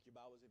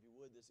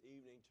would this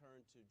evening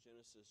turn to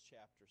Genesis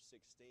chapter 16.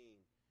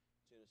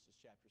 Genesis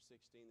chapter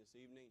 16 this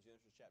evening.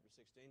 Genesis chapter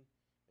 16,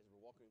 as we're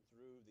walking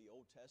through the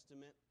Old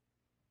Testament,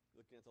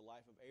 looking at the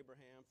life of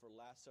Abraham for the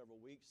last several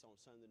weeks on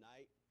Sunday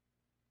night.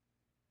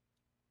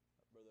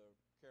 Brother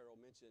Carroll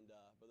mentioned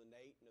Brother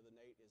Nate. Brother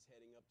Nate is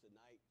heading up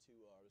tonight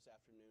this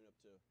afternoon up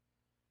to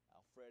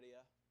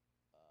Alfredia,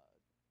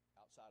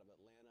 outside of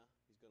Atlanta.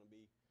 He's going to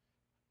be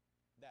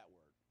that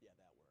word. Yeah,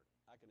 that word.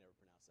 I can never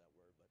pronounce that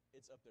word, but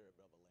it's up there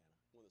above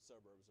Atlanta, one of the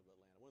suburbs of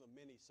Atlanta, one of the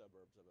many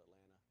suburbs of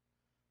Atlanta.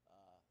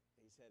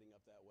 He's heading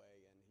up that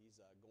way, and he's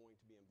going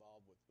to be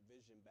involved with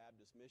Vision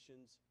Baptist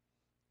Missions.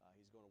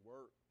 He's going to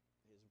work.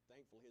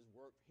 Thankfully, his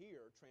work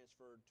here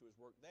transferred to his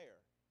work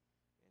there,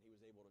 and he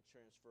was able to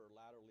transfer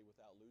laterally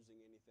without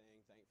losing anything,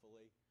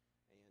 thankfully,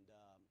 and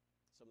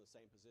some of the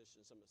same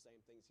positions, some of the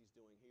same things he's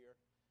doing here.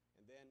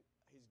 And then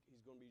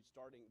he's going to be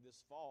starting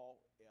this fall.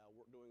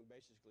 We're doing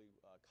basically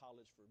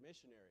college for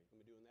missionary.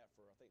 We'll be doing that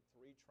for, I think,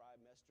 3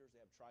 trimesters.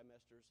 They have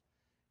trimesters.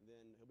 And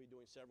then he'll be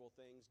doing several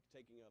things,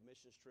 taking a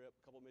missions trip,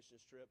 a couple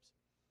missions trips.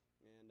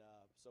 And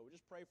so we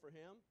just pray for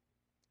him.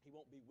 He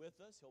won't be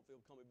with us. Hopefully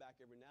he'll come back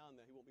every now and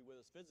then. He won't be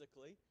with us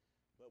physically,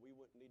 but we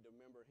wouldn't need to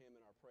remember him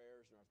in our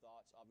prayers and our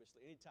thoughts.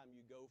 Obviously, anytime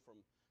you go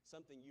from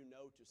something you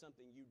know to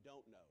something you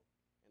don't know,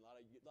 and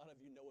a lot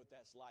of you know what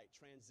that's like,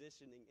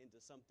 transitioning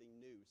into something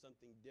new,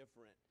 something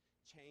different,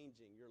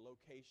 changing your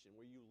location,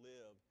 where you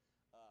live,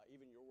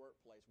 even your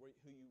workplace,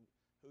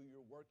 who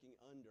you're working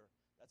under.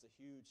 That's a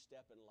huge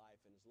step in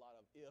life, and there's a lot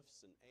of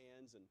ifs and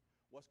ands and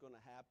what's going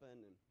to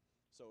happen. And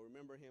so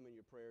remember him in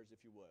your prayers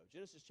if you would.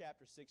 Genesis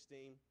chapter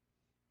 16,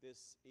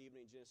 this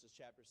evening, Genesis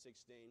chapter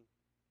 16.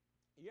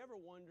 You ever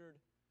wondered,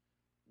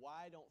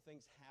 why don't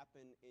things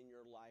happen in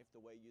your life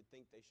the way you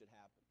think they should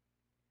happen?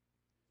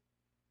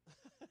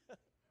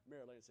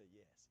 Marilyn said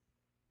yes.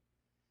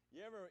 You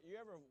ever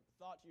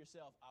thought to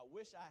yourself, I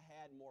wish I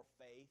had more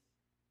faith?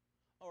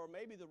 Or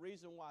maybe the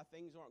reason why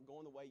things aren't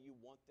going the way you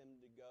want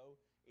them to go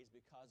is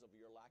because of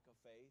your lack of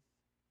faith.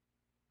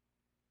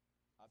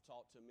 I've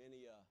talked to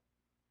many a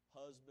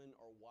husband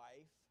or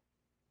wife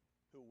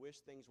who wish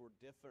things were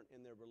different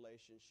in their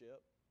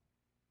relationship.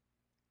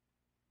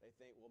 They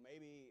think, well,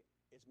 maybe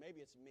it's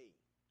me,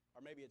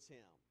 or maybe it's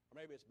him, or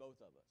maybe it's both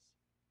of us.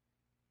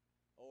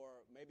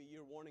 Or maybe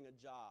you're wanting a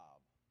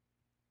job,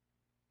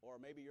 or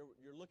maybe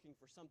you're looking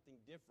for something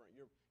different.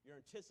 You're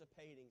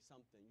anticipating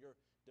something. You're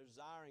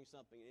desiring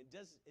something. And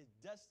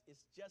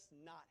it's just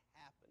not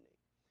happening.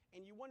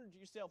 And you wonder to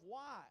yourself,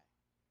 why?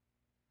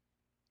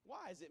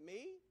 Why? Is it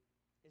me?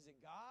 Is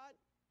it God?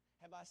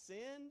 Have I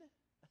sinned?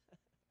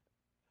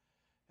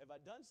 Have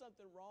I done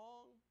something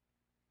wrong?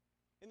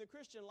 In the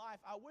Christian life,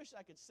 I wish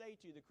I could say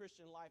to you the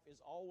Christian life is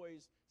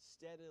always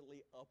steadily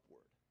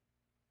upward.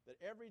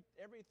 That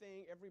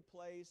everything, every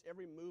place,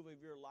 every move of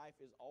your life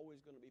is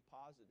always going to be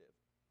positive.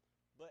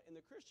 But in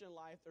the Christian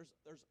life,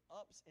 there's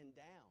ups and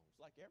downs,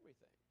 like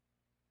everything.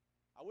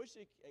 I wish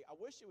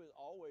it was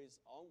always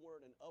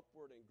onward and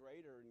upward and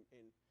greater.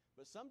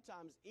 But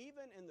sometimes,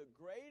 even in the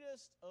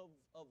greatest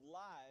of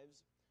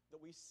lives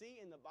that we see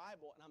in the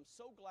Bible, and I'm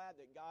so glad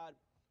that God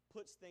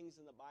puts things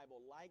in the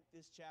Bible like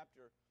this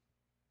chapter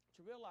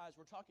to realize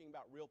we're talking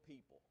about real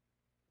people.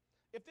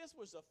 If this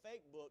was a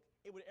fake book,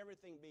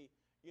 everything be,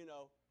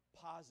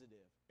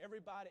 positive.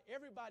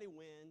 Everybody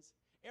wins.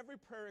 Every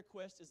prayer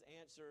request is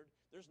answered.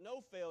 There's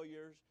no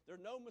failures. There's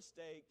no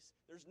mistakes.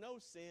 There's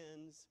no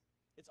sins.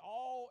 It's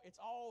all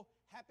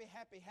happy,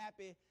 happy,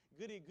 happy,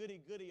 goody, goody,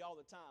 goody all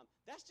the time.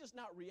 That's just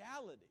not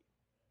reality.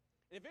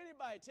 If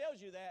anybody tells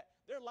you that,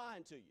 they're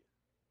lying to you.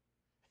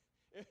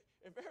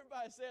 If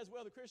everybody says,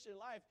 well, the Christian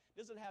life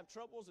doesn't have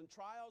troubles and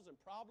trials and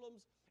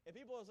problems, and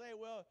people will say,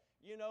 well,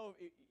 you're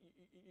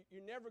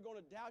never going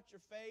to doubt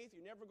your faith,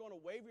 you're never going to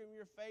waver in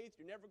your faith,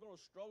 you're never going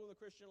to struggle in the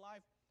Christian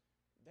life,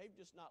 they've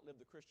just not lived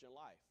the Christian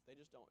life. They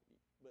just don't.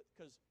 But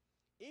because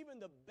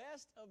even the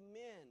best of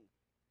men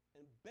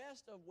and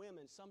best of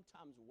women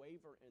sometimes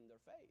waver in their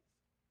faith.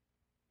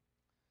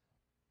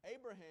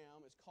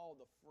 Abraham is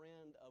called the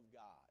friend of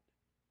God.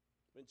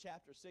 In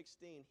chapter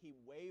 16, he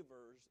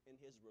wavers in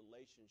his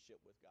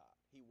relationship with God.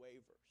 He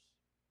wavers.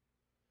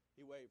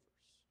 He wavers.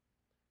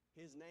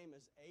 His name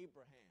is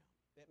Abraham.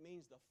 That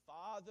means the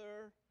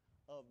father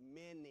of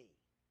many.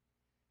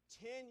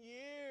 10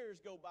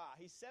 years go by.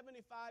 He's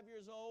 75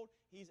 years old.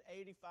 He's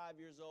 85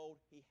 years old.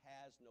 He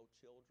has no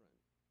children.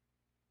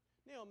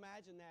 Now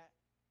imagine that.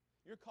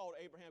 You're called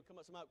Abraham.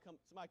 Somebody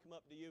come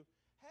up to you.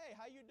 Hey,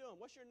 how you doing?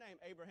 What's your name,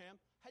 Abraham?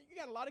 Hey, you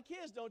got a lot of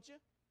kids, don't you?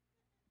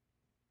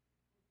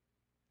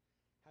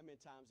 How many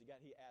times he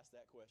asked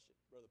that question,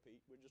 Brother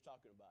Pete? We're just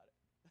talking about it.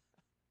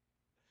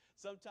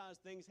 Sometimes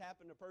things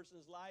happen in a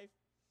person's life.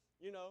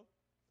 He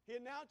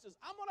announces,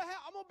 I'm gonna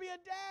be a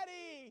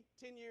daddy.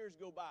 10 years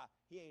go by.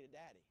 He ain't a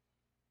daddy.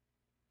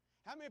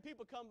 How many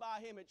people come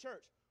by him at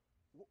church?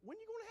 When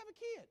are you going to have a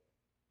kid?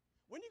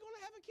 When are you going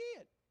to have a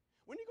kid?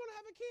 When are you going to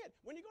have a kid?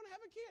 When are you going to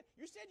have a kid?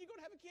 You said you're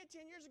going to have a kid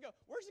 10 years ago.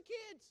 Where's the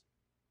kids?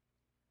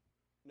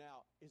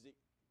 Now, is it,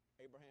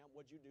 Abraham,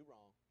 what'd you do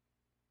wrong?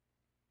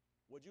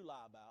 What'd you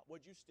lie about?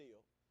 What'd you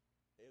steal?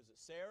 Is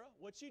it Sarah?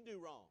 What'd she do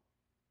wrong?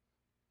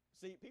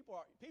 See, people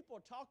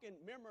are talking,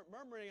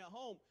 murmuring at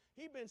home.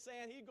 He's been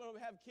saying he's going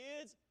to have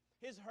kids.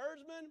 His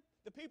herdsmen,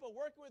 the people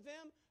working with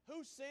him,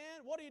 who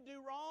sinned? What did he do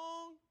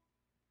wrong?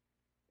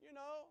 You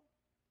know,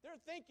 they're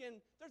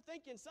thinking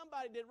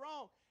somebody did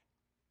wrong.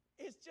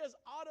 It's just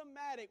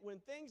automatic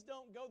when things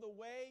don't go the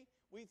way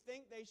we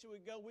think they should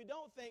go. We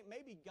don't think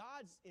maybe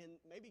God's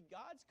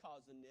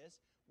causing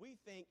this. We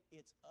think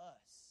it's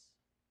us,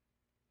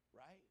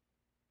 right?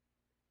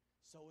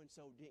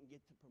 So-and-so didn't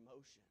get the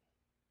promotion.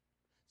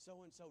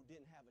 So-and-so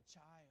didn't have a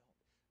child.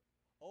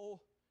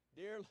 Oh,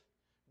 dear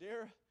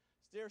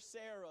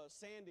Sarah,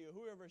 Sandy, or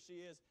whoever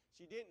she is,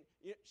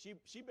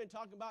 she's been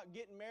talking about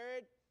getting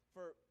married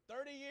for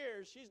 30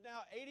 years. She's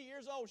now 80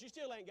 years old. She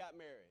still ain't got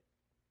married.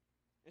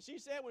 And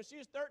she said when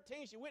she was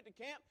 13, she went to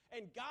camp,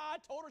 and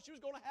God told her she was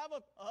going to have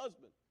a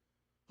husband.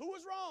 Who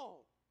was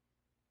wrong?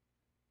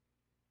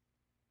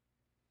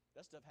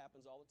 That stuff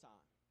happens all the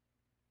time.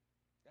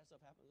 That stuff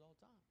happens all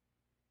the time.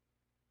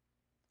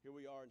 Here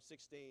we are in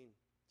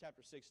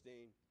chapter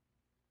 16.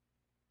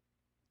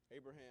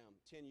 Abraham,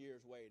 10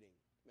 years waiting.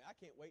 Man, I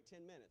can't wait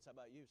 10 minutes. How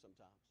about you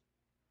sometimes?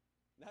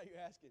 Now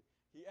you're asking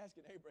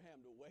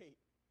Abraham to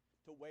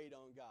wait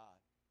on God.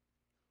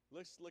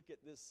 Let's look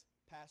at this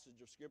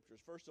passage of scriptures.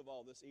 First of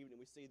all, this evening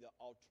we see the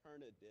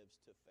alternatives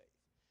to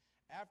faith.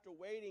 After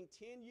waiting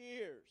 10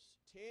 years,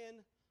 10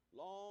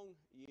 long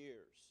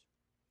years,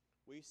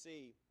 we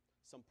see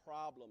some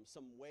problems,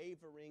 some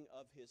wavering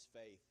of his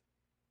faith.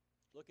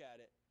 Look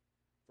at it.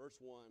 Verse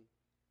 1.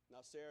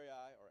 Now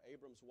Sarai, or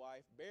Abram's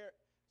wife, bear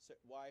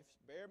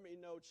me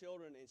no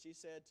children. And she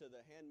said to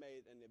the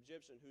handmaid, an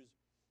Egyptian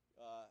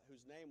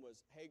whose name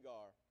was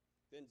Hagar.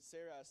 Then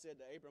Sarai said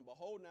to Abram,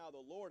 behold, now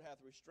the Lord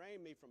hath restrained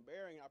me from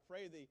bearing. I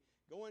pray thee,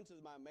 go into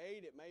my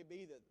maid. It may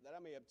be that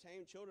I may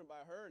obtain children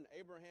by her. And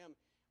Abraham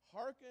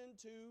hearkened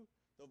to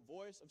the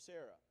voice of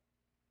Sarah.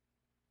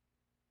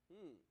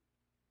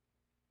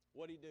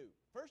 What'd he do?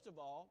 First of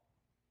all,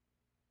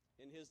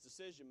 in his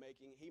decision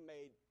making, he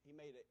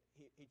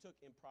took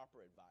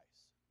improper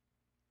advice.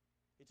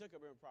 He took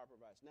improper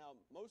advice. Now,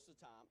 most of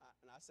the time,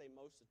 and I say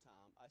most of the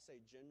time, I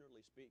say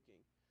generally speaking,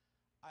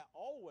 I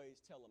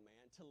always tell a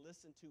man to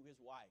listen to his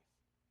wife.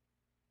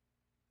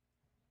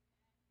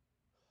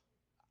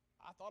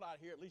 I thought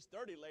I'd hear at least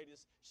 30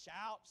 ladies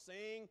shout,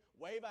 sing,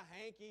 wave a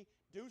hanky,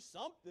 do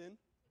something.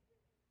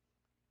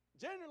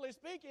 Generally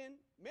speaking,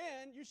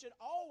 men, you should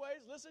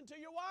always listen to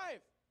your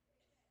wife.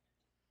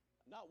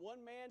 Not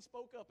one man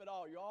spoke up at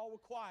all. You all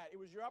were quiet. It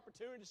was your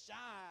opportunity to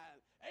shine.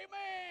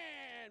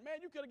 Amen. Man,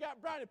 you could have got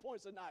brownie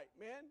points tonight,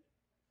 man.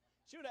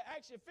 She would have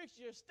actually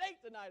fixed you a steak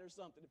tonight or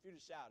something if you'd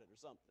have shouted or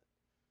something.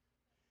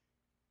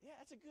 Yeah,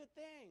 that's a good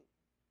thing.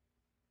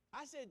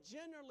 I said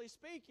generally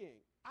speaking.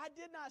 I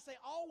did not say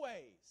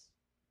always.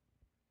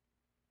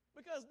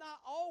 Because no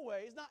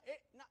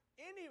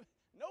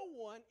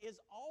one is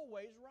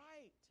always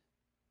right.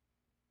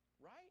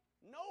 Right?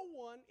 No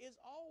one is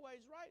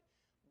always right.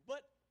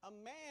 But a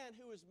man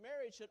who is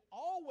married should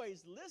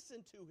always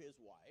listen to his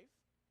wife.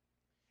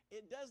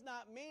 It does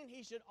not mean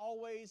he should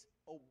always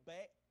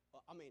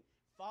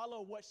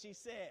follow what she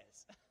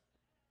says.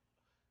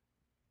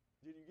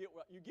 Did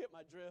you get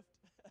my drift?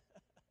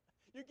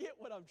 You get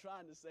what I'm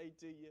trying to say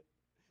to you?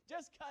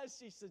 Just because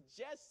she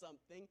suggests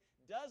something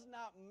does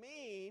not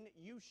mean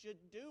you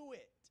should do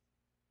it.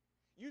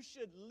 You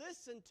should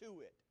listen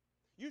to it.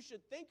 You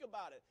should think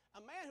about it.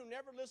 A man who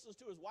never listens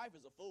to his wife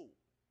is a fool.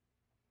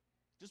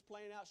 Just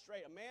plain out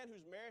straight. A man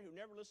who's married who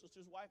never listens to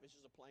his wife is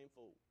just a plain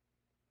fool.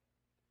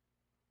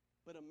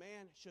 But a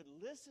man should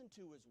listen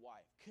to his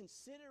wife.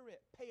 Consider it.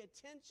 Pay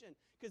attention.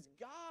 Because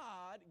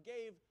God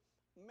gave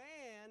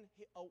man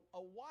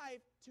a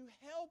wife to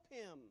help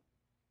him.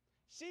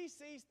 She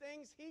sees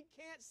things he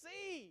can't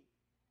see.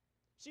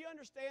 She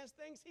understands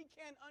things he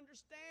can't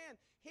understand.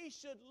 He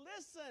should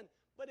listen.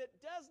 But it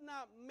does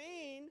not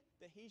mean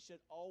that he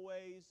should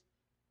always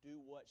do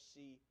what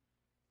she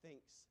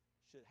thinks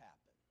should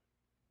happen.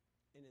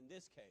 And in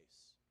this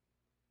case,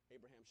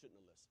 Abraham shouldn't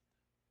have listened.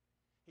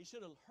 He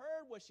should have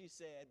heard what she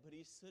said, but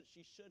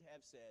she should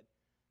have said,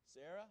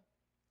 Sarah,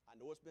 I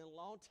know it's been a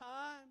long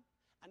time.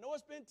 I know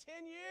it's been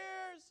 10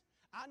 years.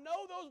 I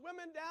know those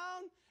women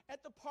down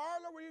at the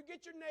parlor where you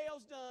get your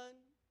nails done.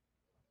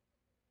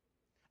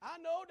 I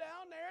know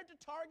down there at the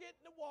Target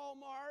and the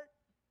Walmart.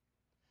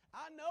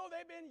 I know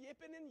they've been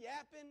yipping and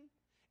yapping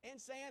and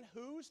saying,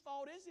 whose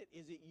fault is it?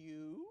 Is it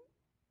you?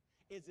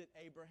 Is it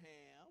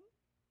Abraham?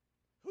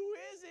 Who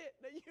is it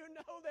that you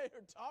know they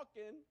are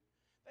talking?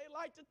 They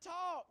like to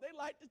talk. They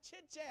like to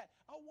chit-chat.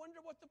 I wonder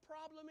what the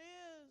problem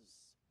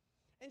is.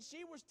 And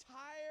she was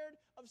tired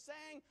of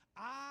saying,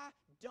 I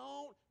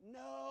don't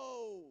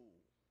know.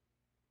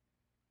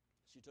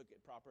 She took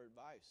proper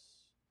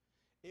advice.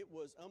 It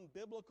was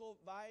unbiblical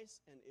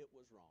advice, and it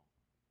was wrong.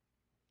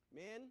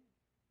 Men,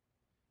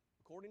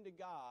 according to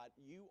God,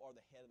 you are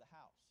the head of the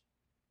house.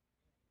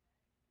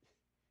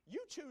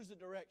 You choose the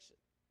direction.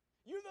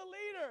 You're the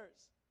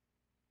leaders.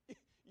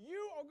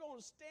 You are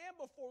going to stand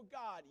before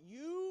God,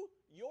 you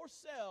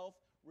yourself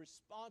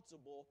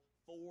responsible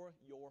for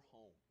your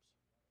homes.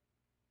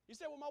 You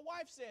say, well, my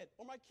wife said,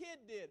 or my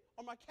kid did,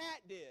 or my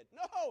cat did.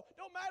 No,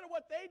 don't matter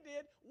what they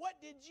did. What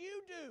did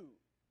you do?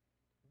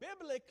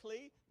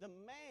 Biblically, the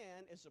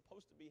man is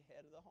supposed to be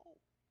head of the home.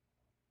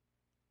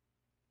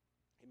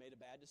 He made a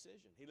bad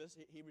decision. He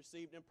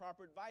received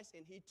improper advice,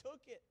 and he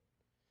took it.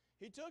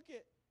 He took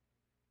it.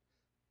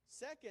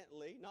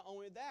 Secondly, not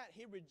only that,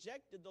 he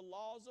rejected the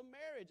laws of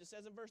marriage. It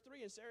says in verse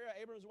 3, and Sarah,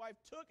 Abraham's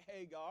wife, took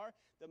Hagar,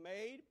 the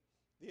maid,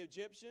 the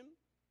Egyptian,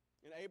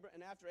 and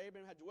after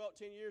Abraham had dwelt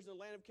 10 years in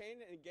the land of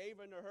Canaan, and gave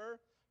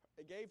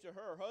to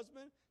her her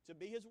husband to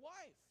be his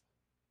wife.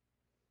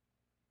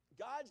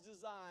 God's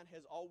design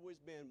has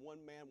always been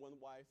one man, one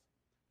wife,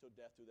 till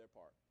death do their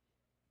part.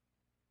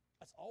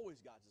 That's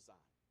always God's design.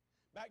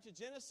 Back to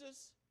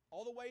Genesis,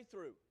 all the way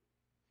through.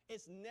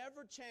 It's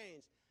never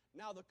changed.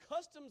 Now, the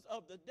customs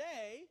of the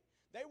day,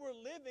 they were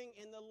living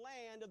in the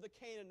land of the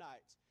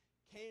Canaanites.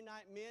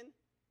 Canaanite men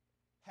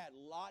had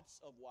lots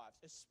of wives,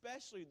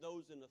 especially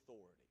those in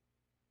authority.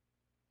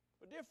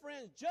 But dear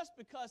friends, just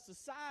because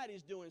society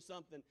is doing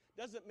something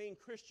doesn't mean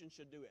Christians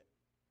should do it.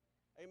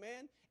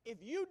 Amen?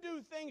 If you do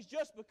things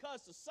just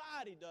because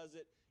society does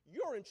it,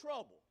 you're in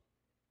trouble.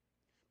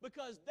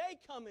 Because they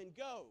come and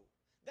go.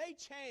 They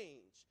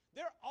change.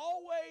 They're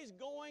always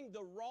going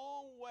the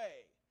wrong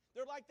way.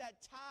 They're like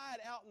that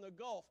tide out in the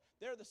Gulf.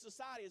 The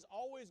society is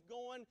always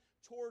going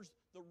towards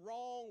the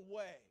wrong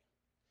way.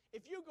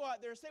 If you go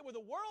out there and say, well, the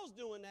world's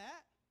doing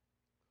that,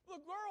 the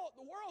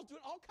world's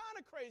doing all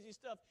kind of crazy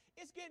stuff.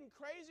 It's getting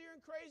crazier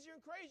and crazier and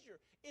crazier.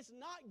 It's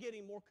not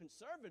getting more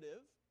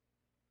conservative.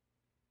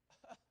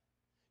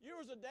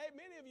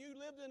 Many of you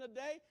lived in a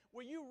day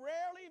where you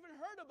rarely even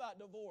heard about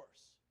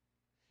divorce.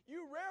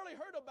 You rarely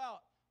heard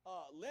about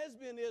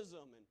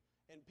lesbianism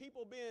and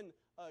people being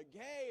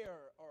gay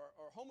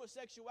or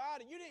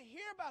homosexuality. You didn't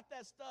hear about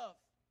that stuff.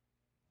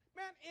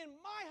 Man, in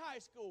my high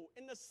school,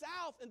 in the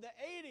South, in the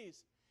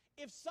 80s,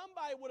 if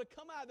somebody would have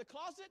come out of the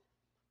closet,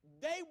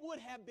 they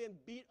would have been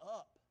beat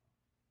up.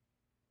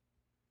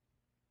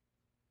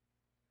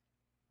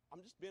 I'm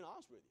just being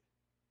honest with you.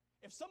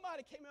 If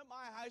somebody came in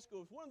my high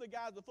school, if one of the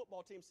guys on the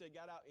football team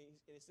got out and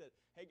he said,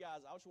 hey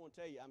guys, I just want to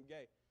tell you I'm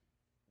gay,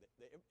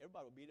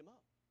 everybody would beat him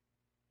up.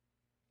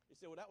 You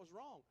say, well, that was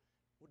wrong.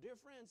 Well, dear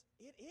friends,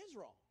 it is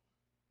wrong.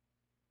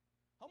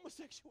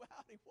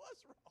 Homosexuality was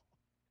wrong.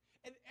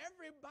 And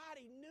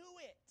everybody knew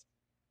it.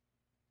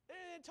 They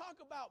didn't talk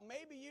about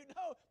maybe you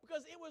know,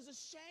 because it was a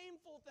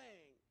shameful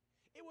thing.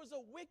 It was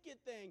a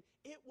wicked thing.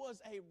 It was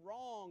a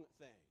wrong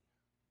thing.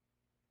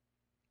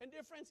 And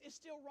dear friends, it's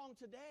still wrong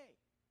today.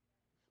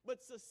 But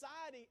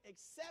society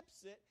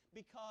accepts it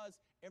because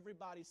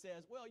everybody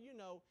says, well, you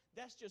know,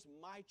 that's just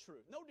my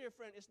truth. No, dear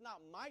friend, it's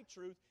not my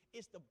truth.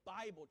 It's the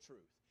Bible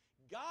truth.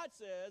 God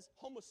says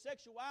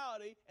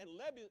homosexuality and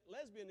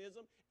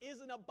lesbianism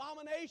is an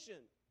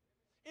abomination.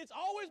 It's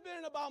always been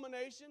an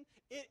abomination.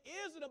 It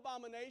is an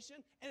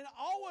abomination, and it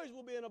always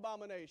will be an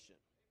abomination.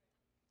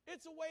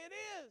 It's the way it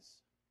is.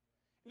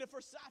 And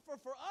for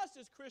us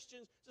as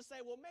Christians to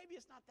say, well, maybe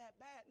it's not that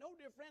bad. No,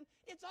 dear friend,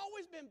 it's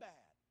always been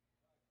bad.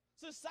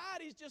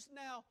 Society's just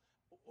now,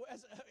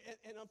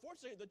 and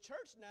unfortunately the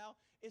church now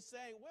is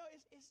saying, well,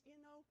 it's you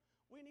know,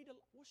 we need to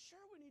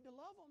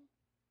love them.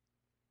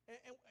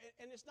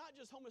 And it's not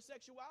just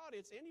homosexuality.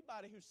 It's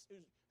anybody who's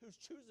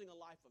choosing a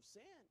life of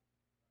sin.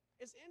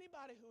 It's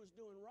anybody who is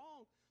doing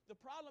wrong. The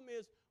problem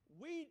is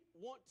we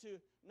want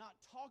to not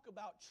talk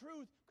about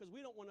truth because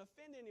we don't want to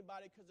offend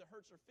anybody because it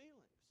hurts our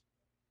feelings.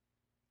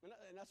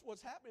 And that's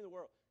what's happening in the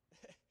world.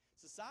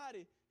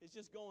 Society is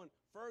just going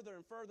further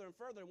and further and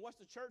further. And what's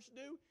the church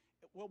do?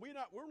 Well, we're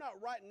not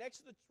right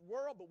next to the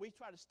world, but we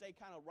try to stay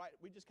kind of right.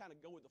 We just kind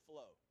of go with the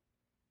flow.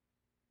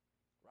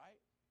 Right?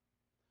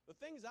 The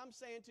things I'm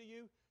saying to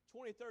you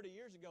 20, 30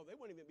 years ago, they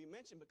wouldn't even be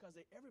mentioned because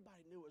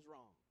everybody knew it was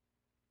wrong.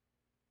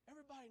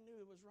 Everybody knew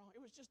it was wrong.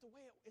 It was just the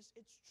way it's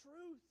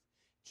truth.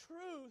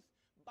 Truth,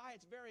 by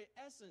its very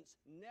essence,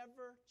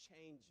 never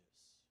changes.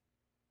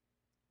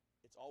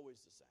 It's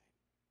always the same.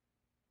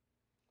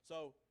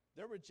 So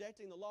they're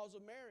rejecting the laws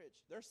of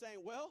marriage. They're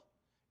saying, well,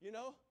 you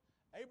know,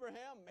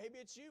 Abraham, maybe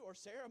it's you, or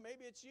Sarah,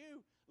 maybe it's you.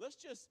 Let's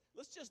just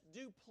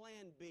do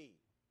plan B.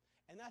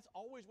 And that's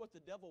always what the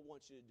devil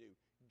wants you to do.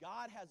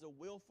 God has a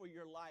will for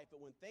your life, but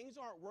when things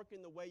aren't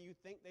working the way you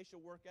think they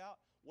should work out,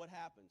 what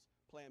happens?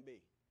 Plan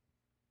B.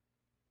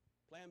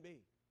 Plan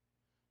B.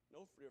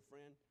 No, dear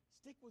friend,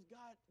 stick with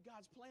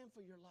God's plan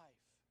for your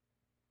life.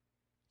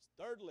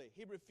 Thirdly,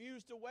 he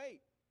refused to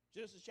wait.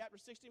 Genesis chapter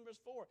 16,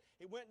 verse 4.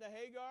 He went to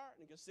Hagar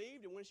and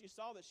conceived, and when she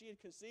saw that she had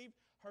conceived,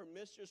 her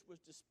mistress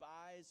was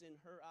despised in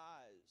her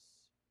eyes.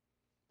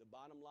 The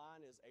bottom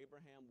line is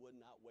Abraham would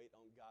not wait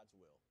on God's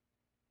will.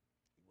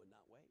 He would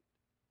not wait.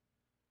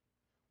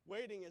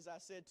 Waiting, as I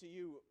said to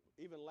you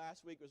even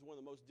last week, was one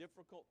of the most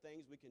difficult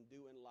things we can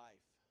do in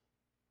life,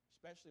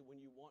 especially when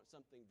you want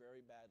something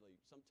very badly.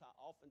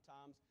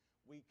 Oftentimes,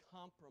 we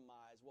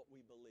compromise what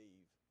we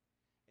believe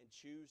and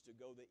choose to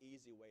go the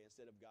easy way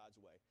instead of God's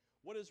way.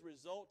 What is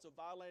results of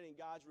violating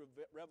God's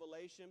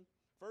revelation?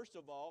 First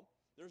of all,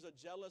 there's a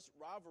jealous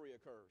rivalry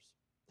occurs.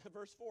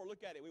 Verse 4,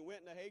 look at it. We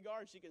went into Hagar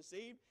and she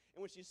conceived,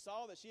 and when she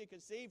saw that she had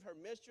conceived, her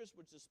mistress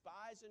was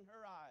despised in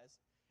her eyes.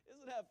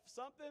 Isn't that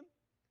something?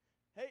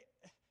 Hey,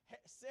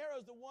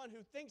 Sarah's the one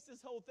who thinks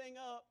this whole thing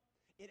up.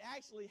 It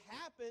actually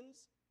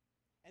happens,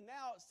 and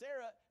now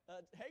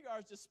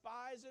Hagar's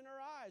despised in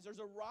her eyes. There's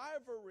a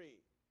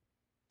rivalry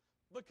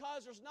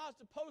because there's not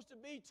supposed to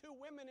be two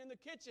women in the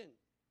kitchen.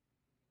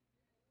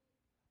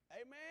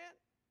 Amen?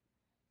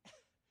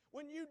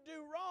 When you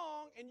do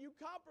wrong and you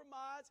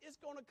compromise, it's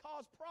going to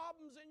cause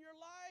problems in your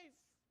life.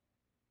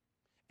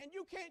 And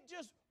you can't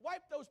just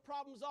wipe those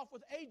problems off with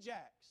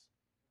Ajax.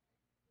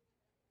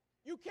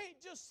 You can't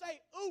just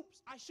say, oops,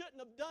 I shouldn't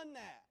have done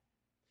that.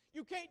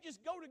 You can't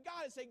just go to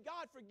God and say,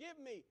 God, forgive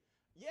me.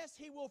 Yes,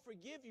 He will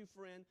forgive you,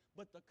 friend,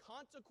 but the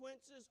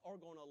consequences are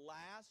going to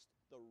last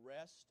the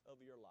rest of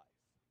your life.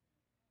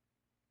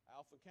 I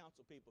often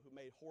counsel people who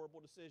made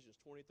horrible decisions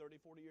 20, 30,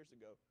 40 years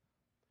ago.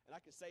 And I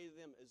can say to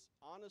them as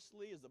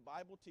honestly as the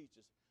Bible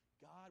teaches,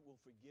 God will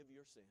forgive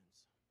your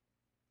sins.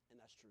 And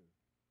that's true.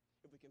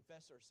 If we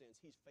confess our sins,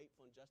 He's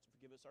faithful and just to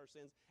forgive us our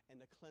sins and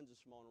to cleanse us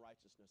from all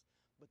unrighteousness.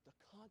 But the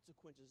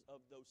consequences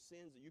of those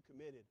sins that you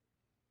committed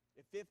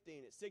at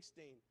 15, at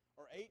 16,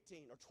 or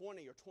 18, or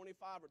 20, or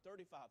 25, or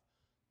 35,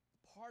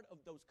 part of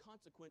those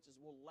consequences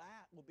will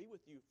be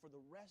with you for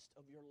the rest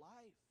of your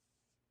life.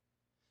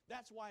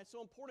 That's why it's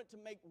so important to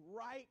make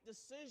right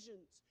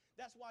decisions.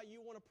 That's why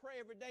you want to pray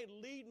every day,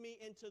 lead me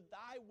into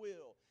thy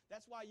will.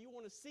 That's why you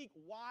want to seek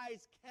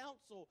wise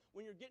counsel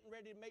when you're getting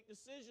ready to make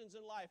decisions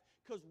in life.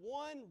 Because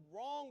one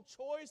wrong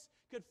choice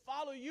could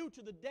follow you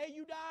to the day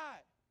you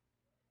die.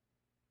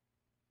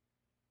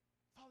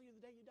 Follow you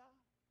the day you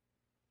die.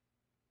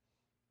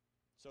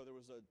 So there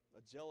was a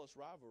jealous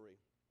rivalry.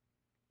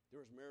 There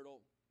was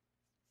marital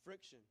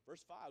friction.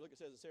 Verse 5, look, it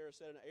says, Sarah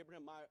said unto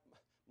Abraham,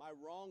 my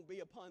wrong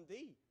be upon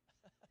thee.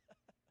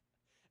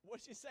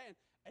 What's she saying?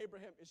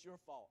 Abraham, it's your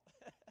fault.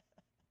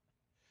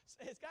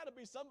 It's got to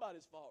be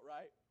somebody's fault,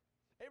 right?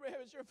 Abraham,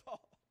 it's your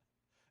fault.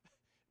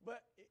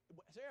 But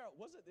Sarah,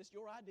 wasn't this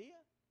your idea?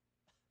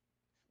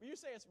 When you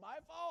say it's my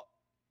fault,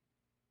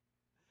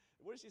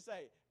 what does she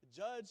say?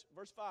 Judge,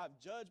 verse 5,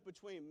 judge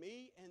between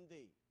me and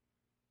thee.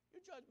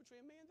 You judge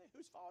between me and thee.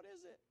 Whose fault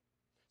is it?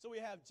 So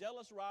we have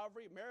jealous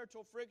rivalry,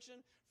 marital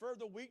friction,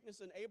 further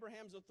weakness in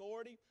Abraham's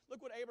authority.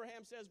 Look what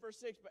Abraham says, verse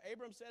 6. But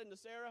Abraham said unto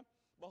Sarah,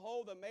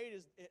 behold, thy maid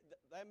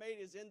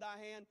is in thy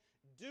hand.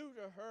 Do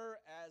to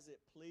her as it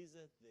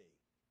pleaseth thee.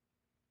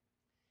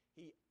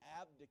 He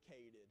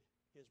abdicated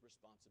his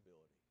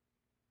responsibility.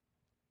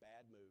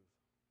 Bad move.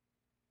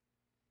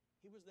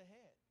 He was the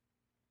head.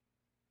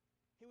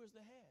 He was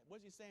the head.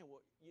 What's he saying? Well,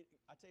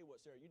 I tell you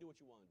what, Sarah, you do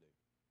what you want to do.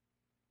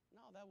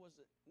 No, that was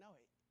a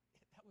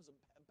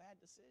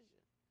bad decision.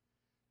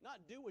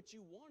 Not do what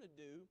you want to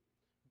do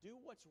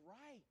what's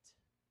right.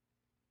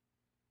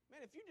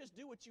 Man, if you just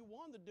do what you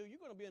want to do, you're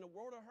going to be in a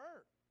world of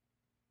hurt.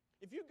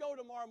 If you go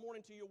tomorrow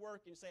morning to your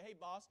work and say, hey,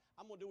 boss,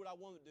 I'm going to do what I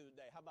want to do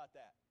today. How about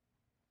that?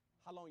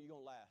 How long are you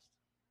going to last?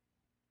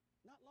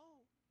 Not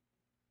long.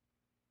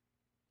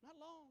 Not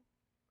long.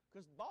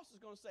 Because the boss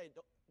is going to say,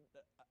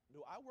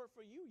 do I work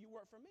for you? You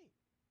work for me.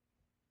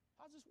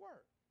 How does this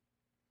work?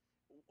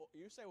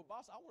 You say, well,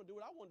 boss, I want to do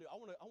what I want to do. I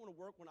want to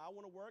work when I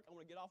want to work. I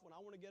want to get off when I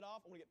want to get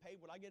off. I want to get paid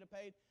when I get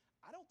paid.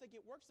 I don't think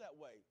it works that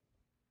way.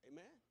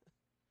 Amen?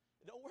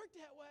 It don't work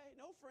that way.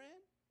 No,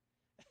 friend.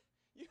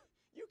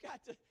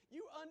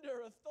 You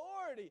under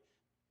authority.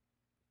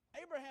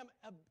 Abraham,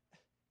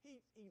 he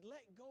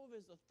let go of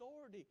his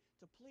authority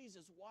to please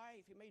his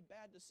wife. He made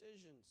bad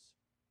decisions.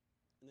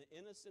 And the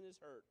innocent is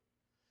hurt.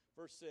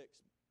 Verse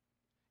 6.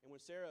 And when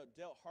Sarah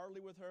dealt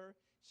hardly with her,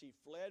 she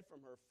fled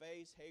from her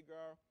face.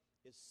 Hagar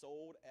is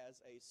sold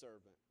as a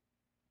servant.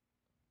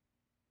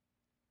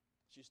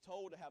 She's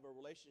told to have a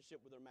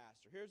relationship with her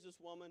master. Here's this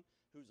woman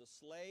who's a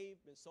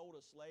slave, been sold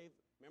a slave.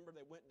 Remember,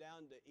 they went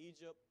down to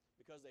Egypt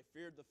because they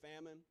feared the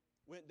famine.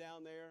 Went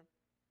down there.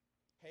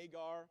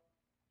 Hagar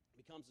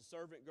becomes a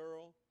servant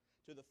girl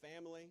to the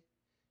family.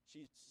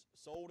 She's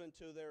sold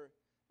into their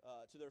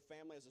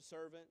family as a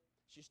servant.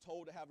 She's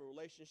told to have a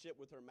relationship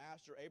with her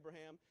master,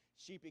 Abraham.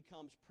 She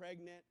becomes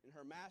pregnant, and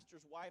her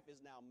master's wife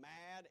is now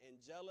mad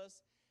and jealous,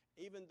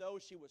 even though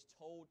she was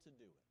told to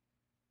do it.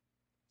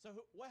 So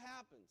what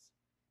happens?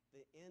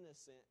 The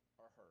innocent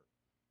are hurt.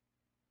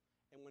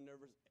 And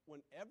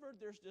whenever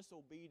there's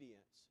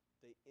disobedience,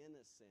 the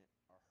innocent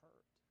are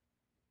hurt.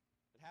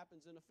 It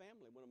happens in a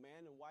family. When a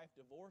man and wife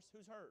divorce,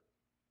 who's hurt?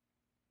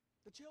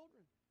 The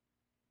children.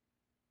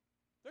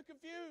 They're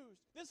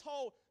confused. This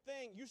whole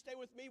thing, you stay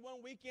with me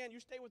one weekend, you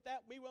stay with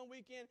me one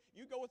weekend,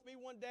 you go with me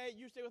one day,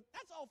 you stay with,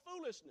 that's all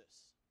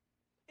foolishness.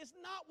 It's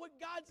not what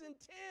God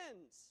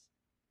intends.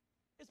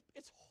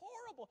 It's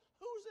horrible.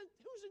 Who's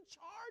in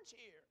charge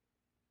here?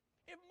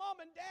 If mom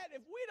and dad,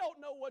 if we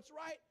don't know what's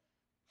right,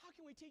 how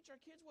can we teach our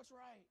kids what's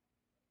right?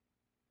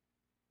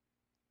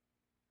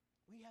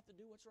 We have to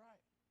do what's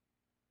right.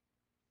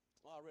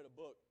 Well, I read a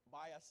book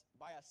by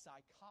a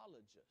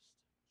psychologist,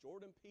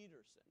 Jordan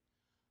Peterson.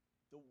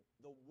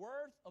 The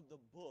worth of the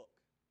book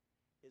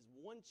is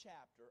one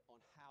chapter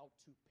on how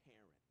to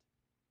parent.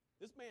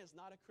 This man's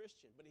not a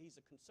Christian, but he's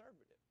a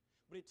conservative.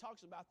 But he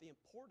talks about the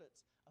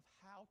importance of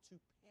how to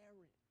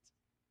parent.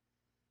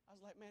 I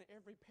was like, man,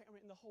 every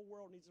parent in the whole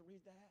world needs to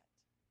read that.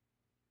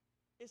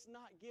 It's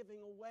not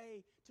giving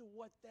away to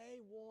what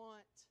they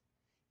want.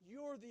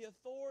 You're the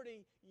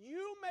authority.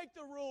 You make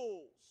the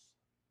rules.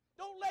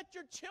 Don't let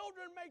your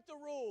children make the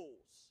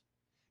rules.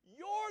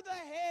 You're the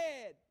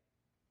head.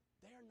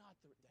 They're not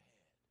the head.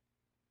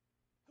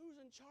 Who's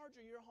in charge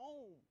of your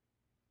home?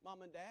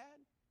 Mom and dad?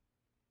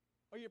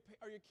 Are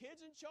your kids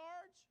in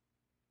charge?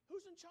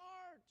 Who's in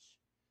charge?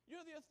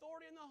 You're the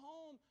authority in the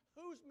home.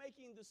 Who's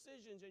making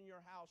decisions in your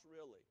house,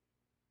 really?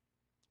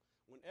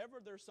 Whenever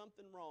there's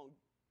something wrong,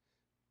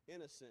 the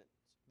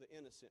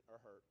innocent are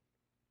hurt.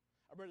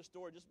 I read a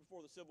story just before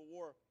the Civil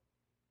War.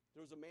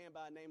 There was a man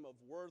by the name of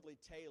Worthley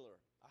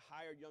Taylor. He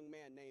hired a young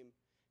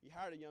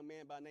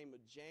man by the name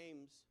of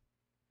James.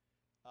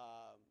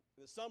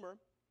 In the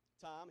summer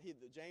time,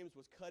 James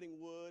was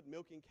cutting wood,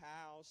 milking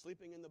cows,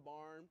 sleeping in the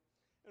barn.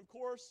 And of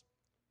course,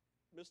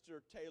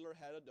 Mr. Taylor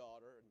had a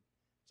daughter, and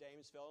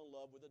James fell in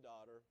love with the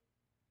daughter.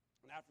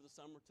 And after the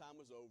summertime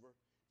was over,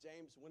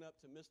 James went up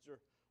to Mr.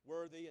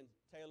 Worthy and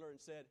Taylor and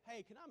said,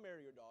 "Hey, can I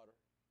marry your daughter?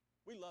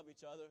 We love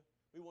each other.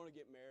 We want to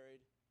get married."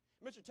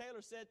 Mr.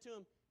 Taylor said to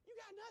him, "You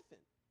got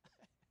nothing.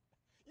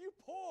 You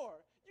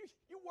poor.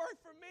 You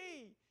work for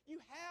me. You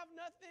have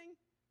nothing.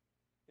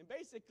 And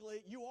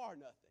basically, you are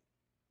nothing.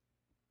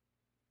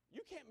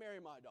 You can't marry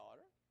my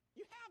daughter.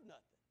 You have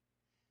nothing."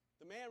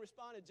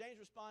 James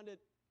responded,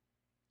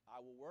 "I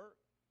will work.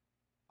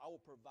 I will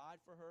provide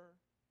for her.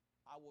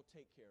 I will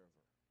take care of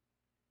her."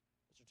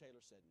 Mr.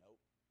 Taylor said, "Nope.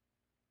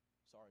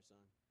 Sorry, son."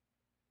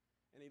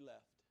 And he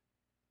left.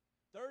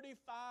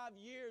 35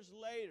 years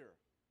later,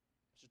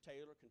 Mr.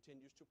 Taylor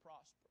continues to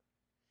prosper.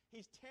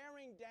 He's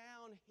tearing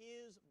down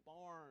his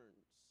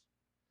barns.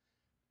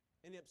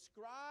 And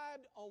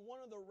inscribed on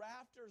one of the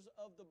rafters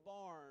of the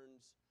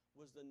barns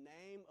was the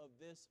name of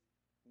this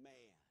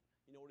man.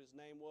 You know what his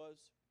name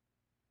was?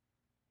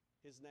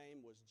 His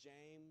name was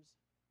James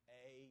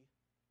A.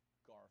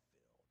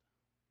 Garfield,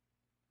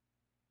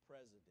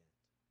 President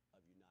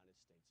of the United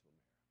States of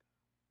America.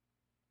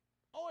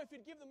 Oh, if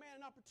he'd give the man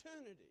an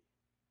opportunity.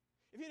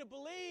 If he'd have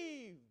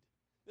believed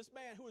this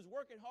man who was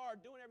working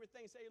hard, doing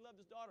everything, say he loved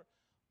his daughter,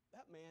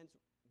 that man's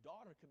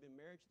daughter could have been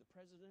married to the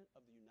President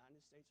of the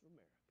United States of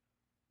America.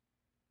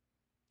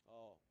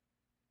 Oh,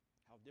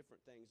 how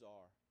different things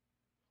are.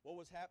 What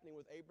was happening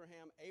with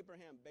Abraham?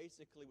 Abraham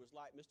basically was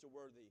like Mr.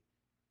 Worthy.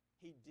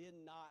 He did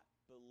not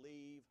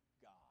believe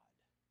God.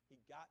 He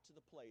got to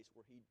the place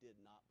where he did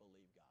not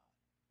believe God.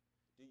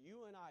 Do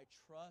you and I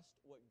trust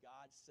what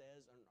God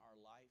says in our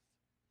life?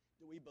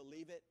 Do we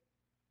believe it?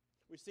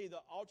 We see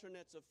the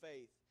alternates of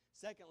faith.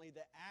 Secondly,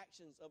 the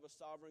actions of a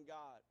sovereign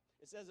God.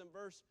 It says in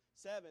verse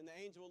 7, "The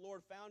angel of the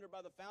Lord found her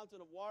by the fountain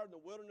of water in the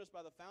wilderness,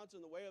 by the fountain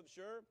in the way of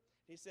Shur.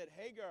 He said,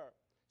 Hagar,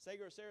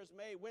 Sarah's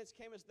maid, whence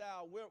camest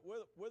thou?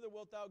 Whither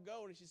wilt thou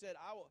go?" And she said,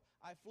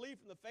 I flee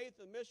from the faith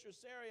of Mistress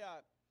Sarai.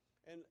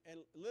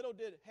 And little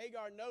did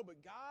Hagar know,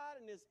 but God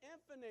in his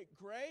infinite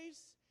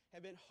grace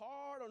had been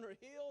hard on her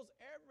heels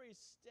every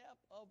step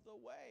of the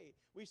way.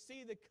 We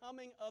see the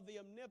coming of the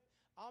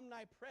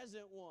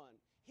omnipresent one.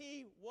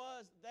 He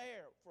was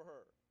there for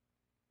her.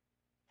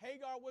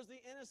 Hagar was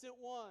the innocent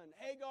one.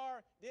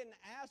 Hagar didn't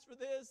ask for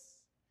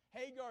this.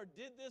 Hagar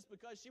did this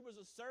because she was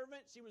a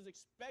servant. She was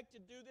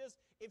expected to do this.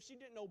 If she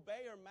didn't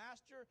obey her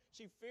master,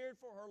 she feared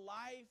for her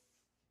life.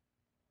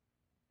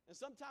 And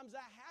sometimes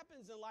that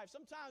happens in life.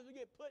 Sometimes we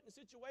get put in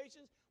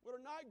situations that are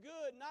not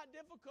good, not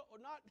difficult, or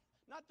not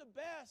the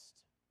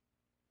best.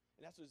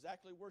 And that's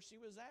exactly where she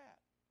was at.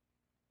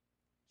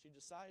 She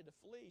decided to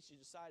flee. She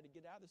decided to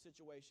get out of the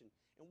situation.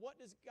 And what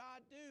does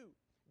God do?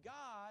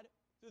 God,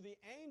 through the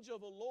angel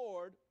of the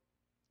Lord,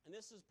 and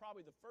this is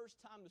probably the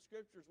first time in the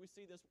Scriptures we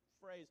see this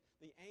phrase,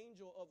 the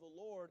angel of the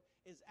Lord,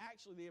 is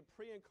actually the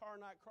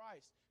pre-incarnate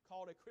Christ,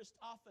 called a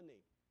Christophany.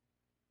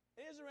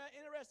 It is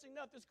interesting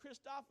enough, this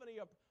Christophany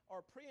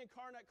or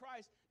pre-incarnate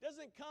Christ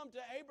doesn't come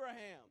to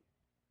Abraham.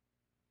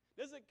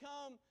 Doesn't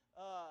come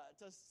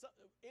to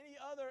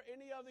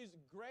any of these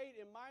great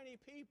and mighty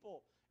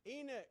people.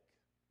 Enoch.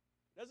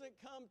 Doesn't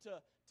come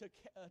to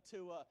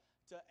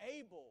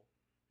Abel.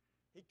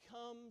 He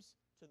comes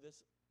to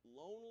this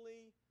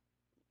lonely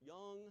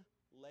young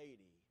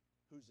lady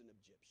who's an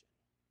Egyptian.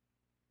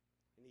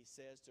 And he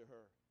says to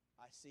her,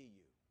 "I see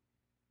you.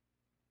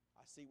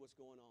 I see what's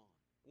going on."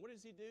 And what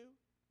does he do?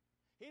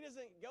 He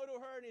doesn't go to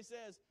her and he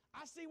says,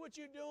 "I see what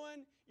you're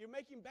doing. You're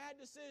making bad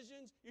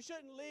decisions. You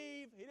shouldn't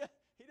leave."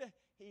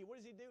 What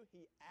does he do?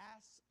 He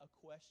asks a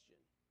question.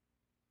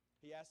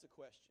 He asks a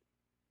question.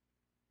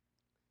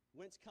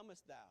 "Whence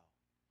comest thou,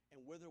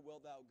 and whither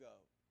wilt thou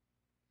go?"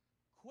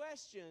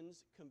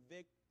 Questions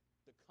convict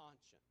the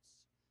conscience.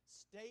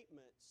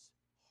 Statements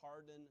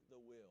harden the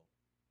will.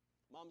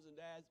 Moms and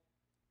dads,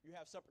 you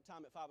have supper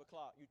time at 5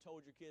 o'clock. You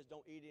told your kids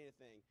don't eat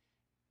anything.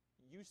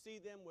 You see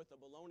them with a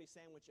bologna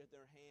sandwich at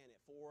their hand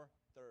at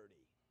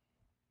 4:30.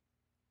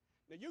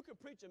 Now you can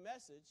preach a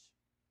message,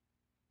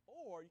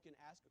 or you can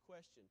ask a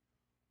question.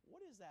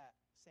 What is that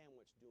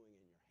sandwich doing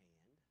in your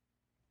hand?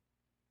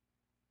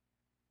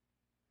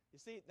 You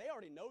see, they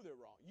already know they're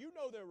wrong. You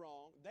know they're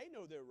wrong. They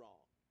know they're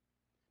wrong.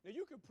 Now,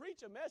 you can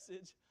preach a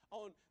message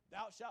on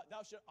thou shalt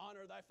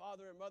honor thy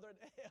father and mother.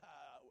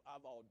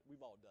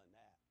 We've all done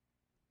that.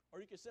 Or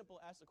you can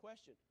simply ask the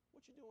question,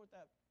 what you doing with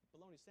that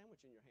bologna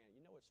sandwich in your hand?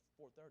 You know it's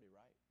 4:30,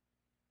 right?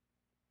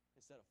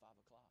 Instead of 5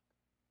 o'clock.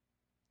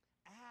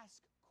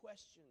 Ask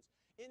questions.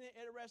 Isn't it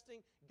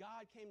interesting?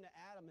 God came to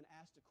Adam and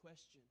asked a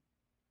question.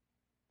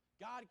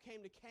 God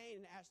came to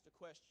Cain and asked a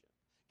question.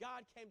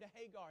 God came to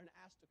Hagar and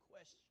asked a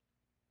question.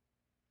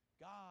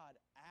 God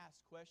asks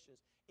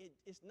questions.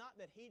 It's not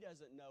that he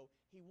doesn't know.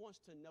 He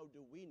wants to know,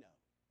 do we know?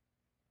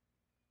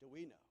 Do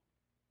we know?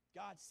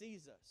 God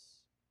sees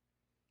us.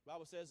 The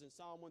Bible says in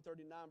Psalm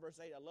 139, verse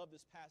 8, I love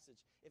this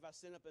passage. If I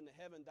send up into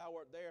heaven, thou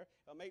art there.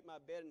 If I make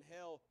my bed in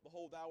hell,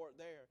 behold, thou art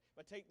there.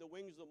 If I take the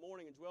wings of the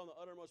morning and dwell in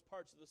the uttermost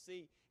parts of the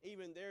sea,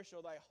 even there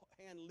shall thy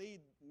hand lead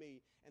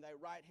me, and thy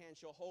right hand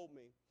shall hold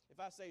me. If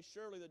I say,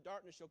 surely the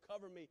darkness shall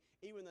cover me,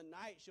 even the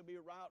night shall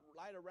be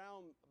light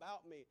around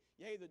about me.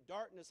 Yea, the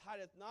darkness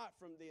hideth not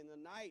from thee, and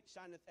the night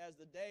shineth as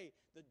the day.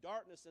 The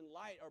darkness and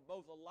light are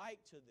both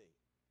alike to thee.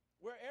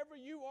 Wherever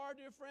you are,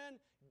 dear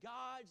friend,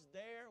 God's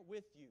there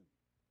with you.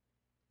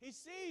 He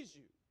sees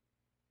you.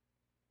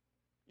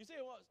 You say,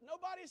 well,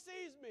 nobody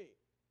sees me.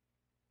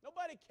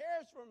 Nobody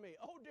cares for me.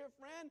 Oh, dear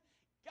friend,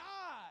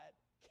 God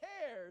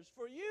cares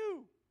for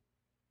you.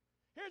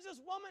 Here's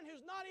this woman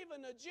who's not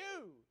even a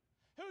Jew.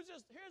 Here's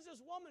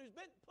this woman who's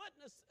been put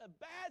in a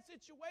bad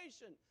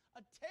situation,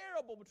 a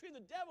terrible, between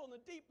the devil and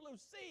the deep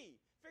blue sea,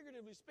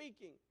 figuratively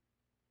speaking.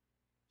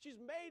 She's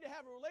made to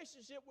have a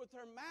relationship with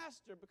her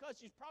master because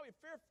she's probably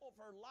fearful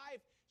for her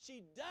life.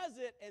 She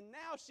does it, and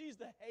now she's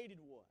the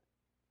hated one.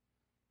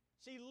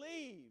 She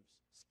leaves,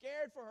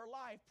 scared for her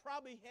life,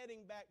 probably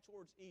heading back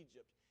towards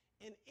Egypt.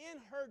 And in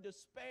her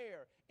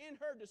despair, in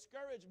her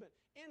discouragement,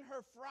 in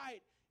her fright,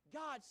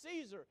 God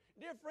sees her.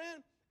 Dear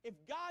friend, if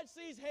God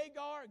sees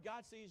Hagar,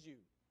 God sees you.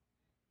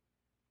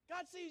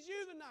 God sees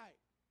you tonight.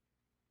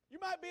 You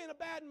might be in a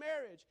bad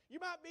marriage.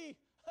 You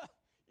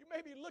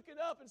may be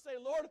looking up and say,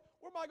 Lord,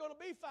 where am I going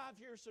to be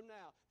 5 years from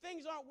now?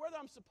 Things aren't where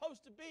I'm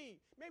supposed to be.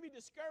 Maybe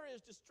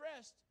discouraged,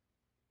 distressed,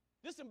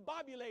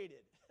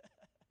 discombobulated.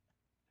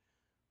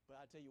 But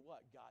I tell you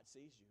what, God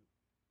sees you.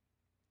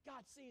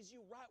 God sees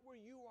you right where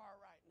you are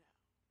right now.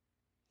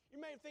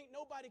 You may think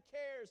nobody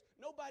cares,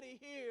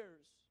 nobody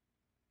hears.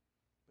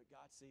 But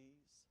God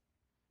sees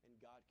and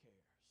God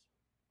cares.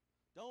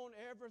 Don't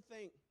ever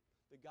think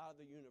the God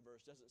of the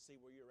universe doesn't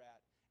see where you're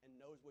at and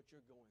knows what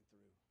you're going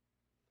through.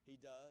 He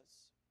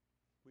does.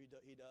 He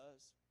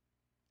does.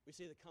 We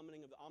see the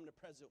coming of the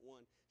omnipresent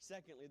one.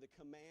 Secondly, the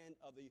command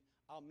of the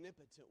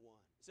omnipotent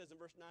one. It says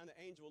in verse 9, the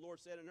angel of the Lord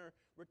said unto her,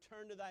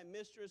 return to thy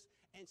mistress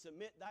and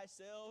submit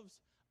thyself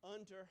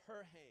unto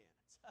her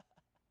hands.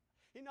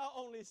 He not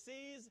only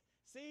sees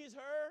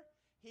her,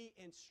 he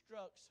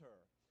instructs her.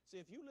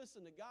 See, if you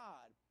listen to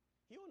God,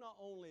 he will not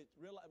only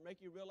make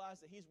you realize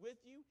that he's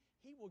with you,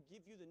 he will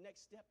give you the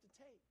next step to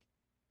take.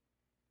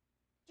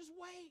 Just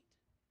wait.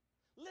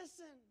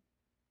 Listen.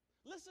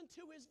 Listen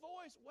to his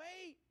voice.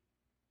 Wait.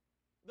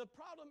 The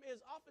problem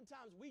is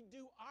oftentimes we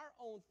do our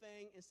own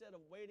thing instead of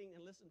waiting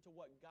and listening to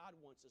what God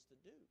wants us to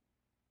do.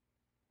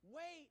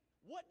 Wait.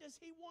 What does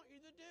he want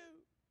you to do?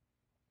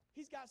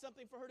 He's got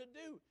something for her to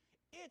do.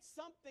 It's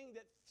something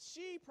that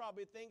she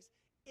probably thinks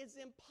is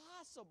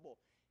impossible.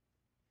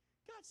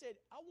 God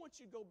said, I want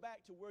you to go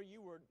back to where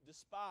you were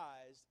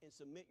despised and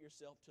submit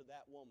yourself to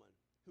that woman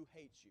who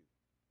hates you.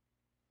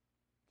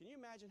 Can you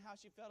imagine how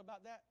she felt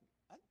about that?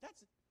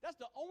 That's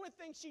the only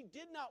thing she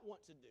did not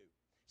want to do.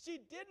 She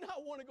did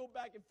not want to go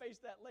back and face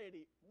that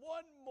lady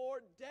one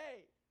more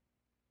day.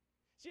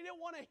 She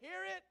didn't want to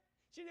hear it.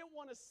 She didn't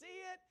want to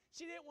see it.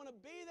 She didn't want to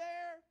be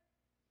there.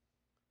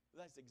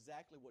 That's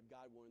exactly what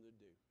God wanted to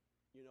do.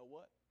 You know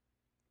what?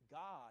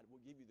 God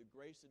will give you the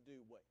grace to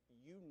do what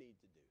you need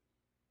to do.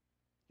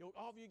 He'll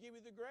offer you, give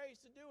you the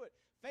grace to do it.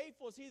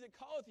 Faithful is he that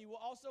calleth you,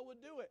 will also will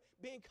do it.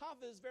 Being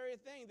confident of this very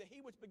thing, that he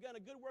which begun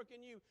a good work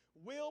in you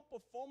will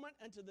perform it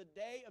unto the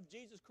day of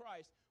Jesus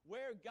Christ.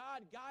 Where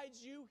God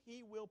guides you, he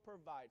will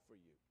provide for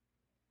you.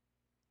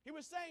 He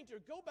was saying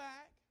to her, go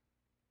back.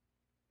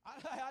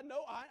 I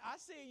know, I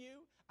see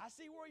you. I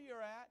see where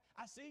you're at.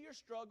 I see your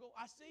struggle.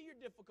 I see your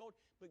difficulty.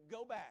 But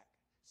go back.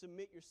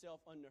 Submit yourself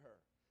unto her.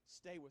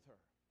 Stay with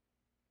her.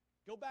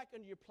 Go back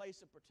into your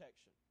place of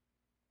protection.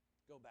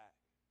 Go back.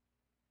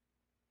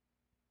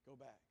 Go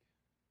back.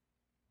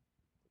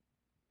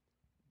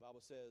 The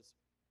Bible says,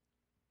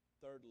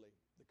 thirdly,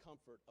 the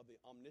comfort of the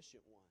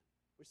omniscient one.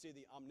 We see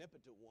the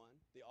omnipotent one,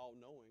 the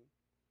all-knowing,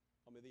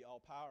 the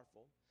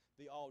all-powerful,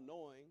 the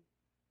all-knowing,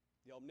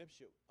 the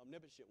omniscient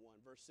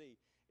one. Verse 10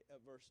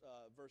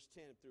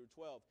 through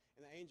 12.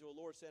 And the angel of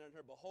the Lord said unto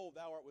her, behold,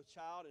 thou art with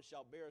child, and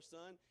shalt bear a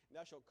son, and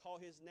thou shalt call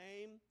his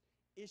name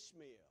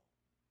Ishmael.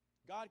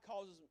 God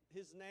calls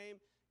his name,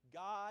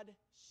 God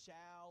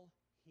shall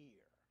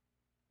hear.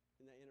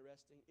 Isn't that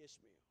interesting?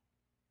 Ishmael.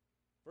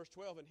 Verse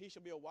 12, and he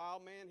shall be a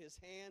wild man, his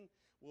hand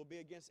will be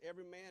against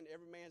every man,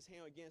 every man's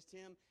hand against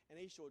him, and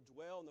he shall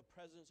dwell in the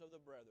presence of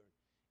the brethren.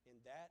 And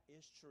that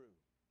is true.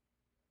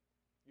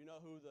 You know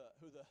who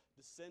the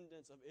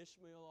descendants of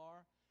Ishmael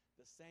are?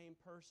 The same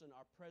person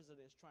our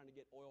president is trying to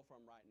get oil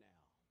from right now.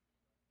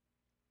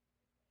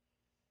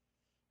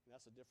 And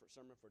that's a different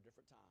sermon for a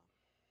different time.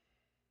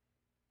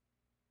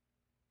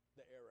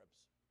 The Arabs.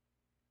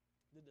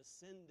 The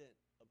descendant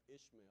of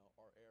Ishmael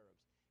are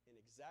Arabs. And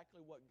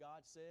exactly what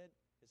God said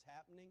is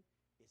happening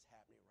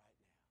right now.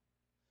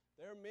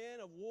 They're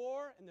men of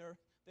war, and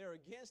they're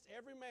against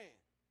every man.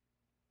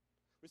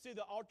 We see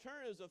the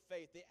alternatives of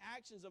faith, the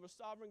actions of a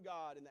sovereign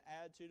God, and the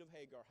attitude of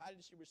Hagar. How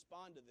did she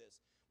respond to this?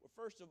 Well,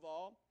 first of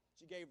all,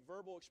 she gave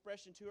verbal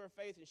expression to her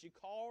faith, and she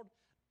called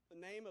the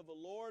name of the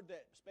Lord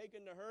that spake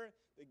unto her,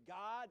 the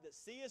God that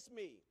seeth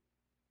me.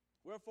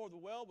 Wherefore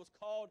the well was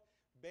called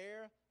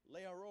Ber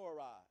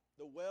Lahairoi,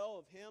 the well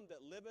of him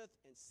that liveth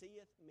and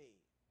seeth me.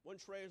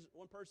 One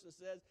person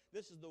says,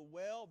 this is the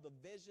well, the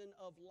vision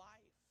of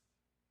life.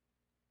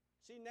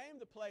 She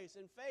named the place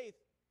in faith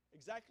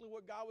exactly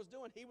what God was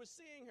doing. He was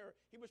seeing her.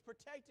 He was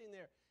protecting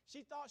her.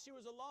 She thought she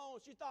was alone.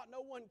 She thought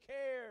no one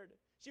cared.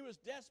 She was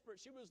desperate.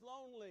 She was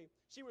lonely.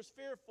 She was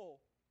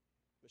fearful.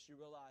 But she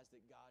realized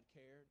that God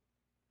cared.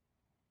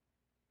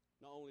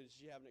 Not only did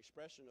she have an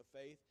expression of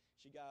faith,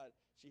 she had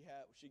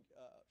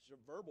a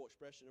verbal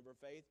expression of her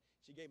faith.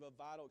 She gave a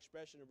vital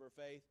expression of her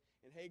faith.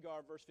 In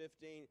Hagar, verse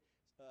 15,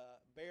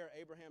 bare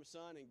Abraham's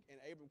son, and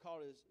Abram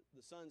called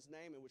the son's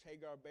name, in which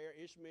Hagar bare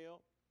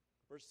Ishmael.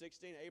 Verse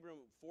 16, Abram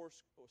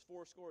was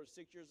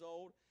 86 years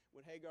old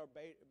when Hagar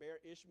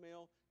bare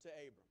Ishmael to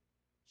Abram.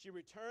 She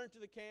returned to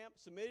the camp,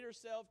 submitted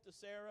herself to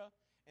Sarah,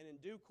 and in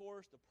due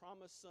course the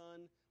promised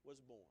son was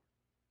born.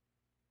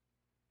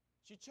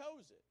 She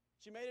chose it.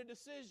 She made a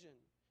decision.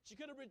 She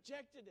could have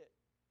rejected it.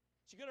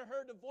 She could have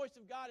heard the voice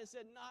of God and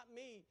said, not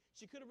me.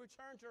 She could have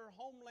returned to her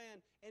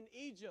homeland in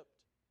Egypt.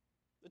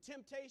 The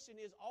temptation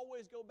is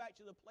always go back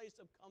to the place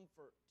of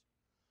comfort.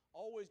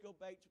 Always go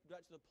back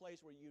to the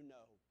place where you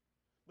know.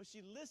 But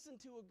she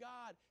listened to a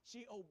God.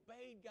 She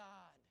obeyed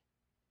God.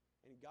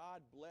 And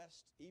God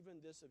blessed even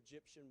this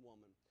Egyptian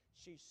woman.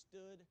 She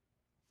stood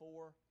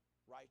for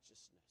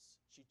righteousness.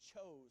 She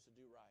chose to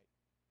do right.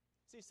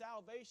 See,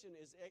 salvation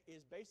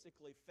is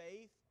basically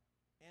faith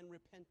and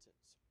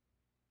repentance.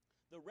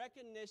 The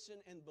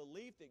recognition and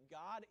belief that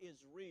God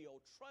is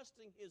real,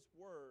 trusting His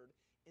Word,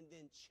 and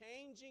then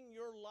changing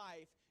your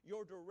life,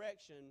 your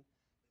direction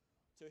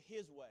to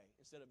His way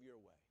instead of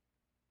your way.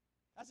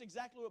 That's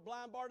exactly what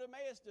blind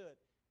Bartimaeus did.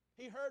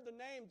 He heard the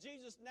name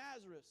Jesus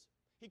Nazareth.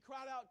 He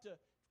cried out to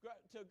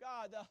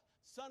God, the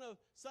Son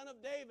of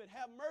David,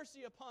 have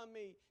mercy upon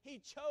me.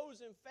 He chose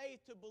in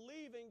faith to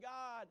believe in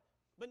God.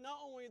 But not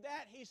only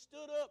that, he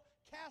stood up,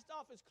 cast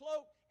off his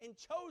cloak, and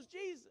chose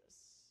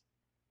Jesus.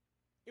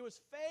 It was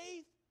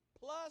faith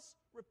plus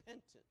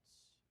repentance.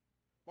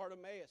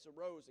 Bartimaeus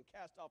arose and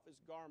cast off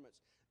his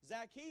garments.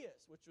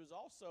 Zacchaeus, which was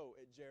also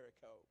at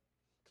Jericho,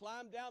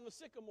 climbed down the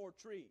sycamore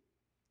tree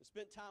and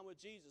spent time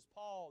with Jesus.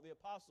 Paul, the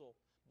apostle,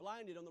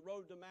 blinded on the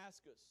road to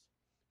Damascus,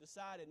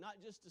 decided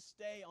not just to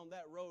stay on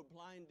that road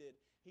blinded,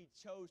 he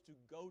chose to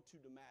go to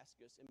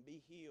Damascus and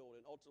be healed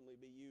and ultimately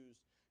be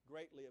used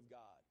greatly of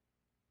God.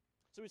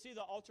 So we see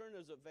the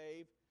alternatives of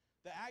faith,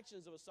 the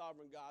actions of a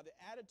sovereign God, the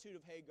attitude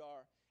of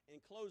Hagar, and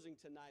in closing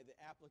tonight, the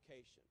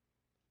application.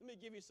 Let me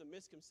give you some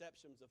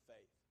misconceptions of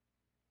faith.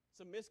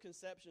 Some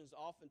misconceptions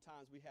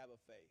oftentimes we have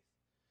of faith.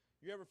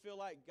 You ever feel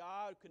like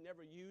God could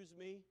never use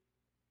me?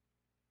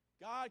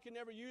 God could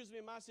never use me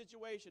in my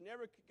situation.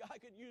 God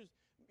could use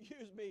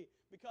me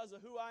because of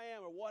who I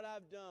am or what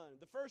I've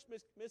done. The first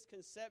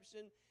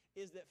misconception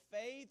is that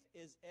faith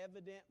is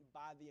evident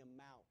by the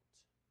amount.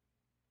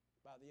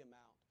 By the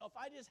amount. If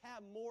I just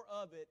have more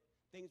of it,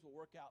 things will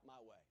work out my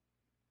way.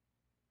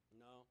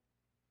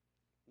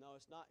 No,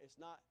 it's not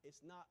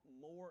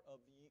more of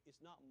you.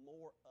 It's not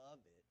more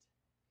of it.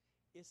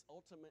 It's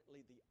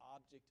ultimately the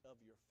object of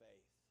your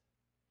faith.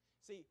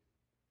 See,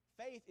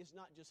 faith is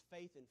not just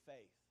faith in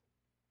faith.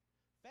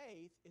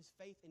 Faith is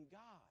faith in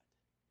God.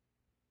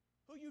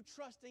 Who are you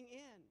trusting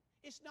in?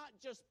 It's not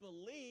just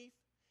belief.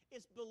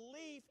 It's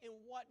belief in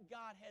what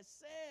God has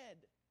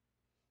said.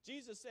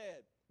 Jesus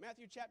said,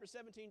 Matthew chapter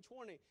 17,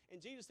 20,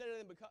 and Jesus said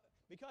to them,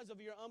 because of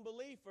your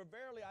unbelief, for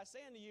verily I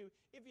say unto you,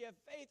 if you have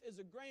faith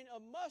as a grain of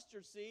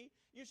mustard seed,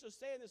 you shall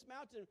say in this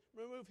mountain,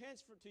 remove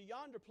hence to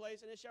yonder place,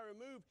 and it shall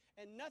remove,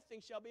 and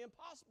nothing shall be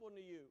impossible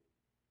unto you.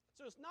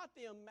 So it's not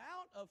the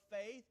amount of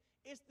faith,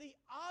 it's the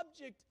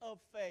object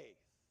of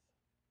faith.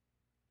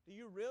 Do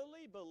you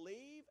really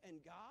believe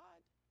in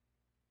God?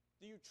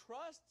 Do you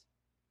trust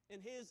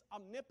in His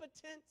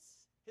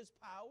omnipotence, His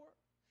power?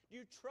 Do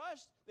you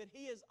trust that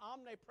He is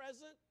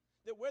omnipresent?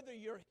 That whether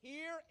you're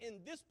here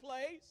in this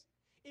place,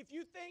 if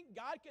you think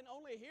God can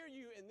only hear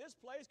you in this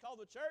place called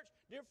the church,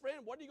 dear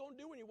friend, what are you going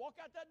to do when you walk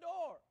out that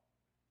door?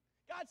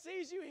 God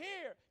sees you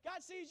here.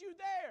 God sees you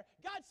there.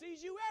 God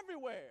sees you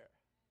everywhere.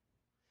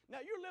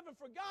 Now, you're living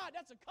for God.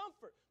 That's a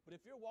comfort. But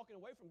if you're walking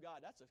away from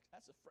God, that's a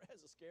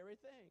scary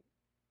thing.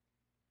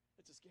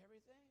 It's a scary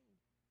thing.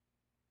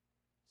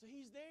 So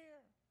He's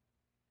there.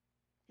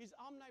 He's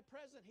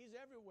omnipresent. He's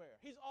everywhere.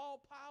 He's all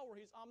power.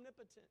 He's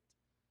omnipotent.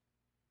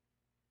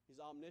 He's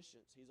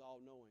omniscient. He's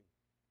all-knowing.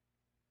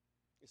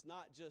 It's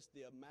not just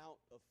the amount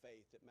of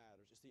faith that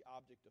matters. It's the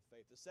object of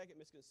faith. The second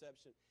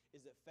misconception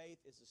is that faith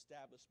is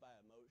established by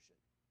emotion.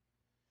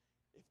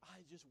 If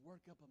I just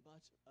work up if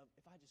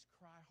I just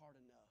cry hard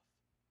enough,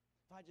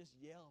 if I just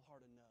yell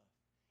hard enough,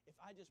 if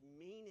I just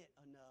mean it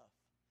enough,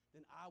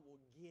 then I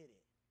will get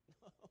it.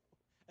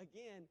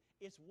 Again,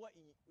 it's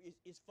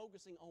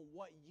focusing on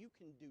what you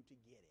can do to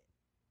get it.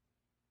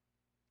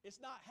 It's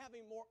not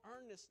having more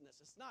earnestness.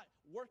 It's not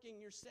working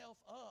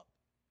yourself up.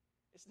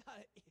 It's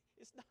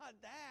not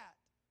that.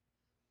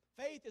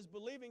 Faith is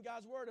believing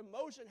God's word.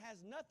 Emotion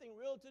has nothing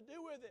real to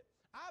do with it.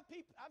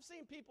 I've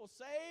seen people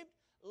saved,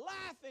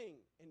 laughing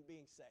and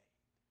being saved,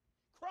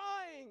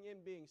 crying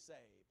and being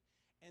saved,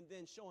 and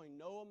then showing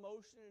no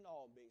emotion at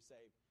all and being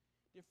saved.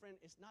 Dear friend,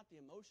 it's not the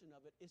emotion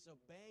of it. It's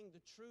obeying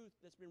the truth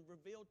that's been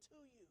revealed to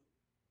you.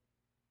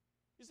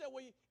 You say,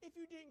 well, if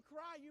you didn't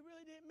cry, you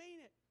really didn't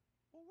mean it.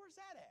 Well, where's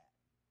that at?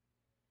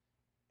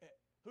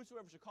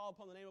 Whosoever shall call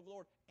upon the name of the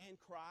Lord and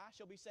cry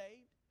shall be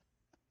saved.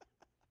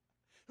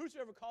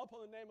 Whosoever call upon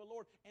the name of the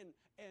Lord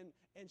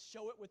and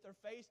show it with their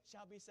face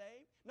shall be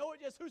saved. No, it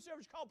just whosoever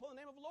shall call upon the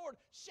name of the Lord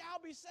shall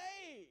be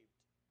saved.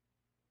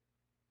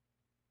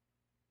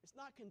 It's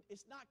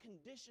not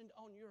conditioned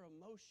on your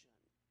emotion.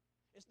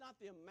 It's not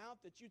the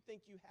amount that you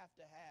think you have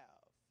to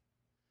have.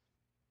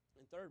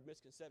 And third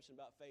misconception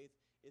about faith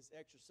is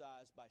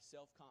exercised by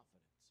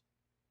self-confidence.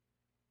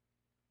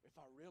 If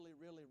I really,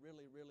 really,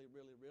 really, really,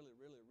 really, really,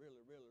 really,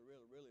 really, really,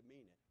 really, really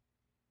mean it,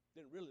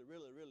 then really,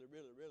 really, really,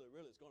 really, really,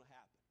 really, it's going to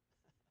happen.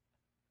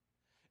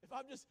 If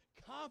I'm just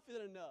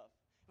confident enough,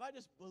 if I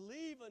just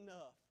believe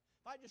enough,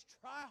 if I just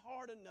try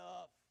hard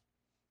enough,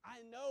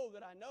 I know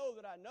that I know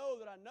that I know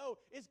that I know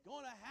it's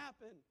going to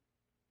happen.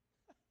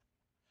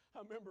 I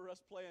remember us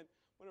playing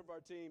one of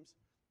our teams.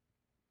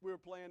 We were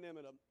playing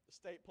them in a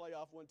state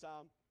playoff one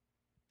time.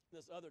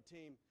 This other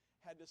team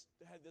had this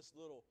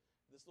little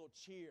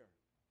cheer.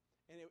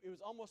 And it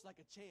was almost like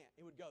a chant.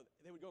 They would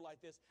go like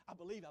this: I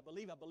believe, I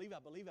believe, I believe,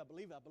 I believe, I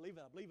believe, I believe,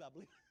 I believe, I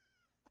believe.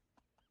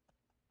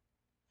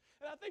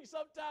 And I think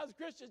sometimes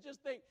Christians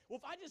just think,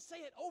 well, if I just say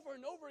it over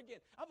and over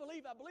again, I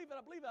believe, I believe it,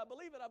 I believe it, I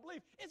believe it, I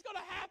believe, it's going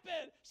to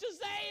happen.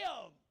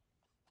 Shazam!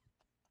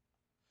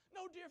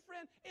 No, dear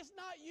friend, it's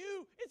not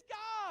you, it's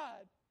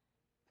God.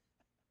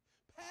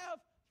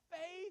 Have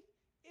faith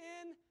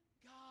in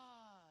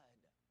God.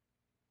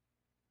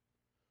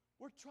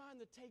 We're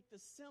trying to take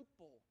the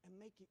simple and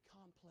make it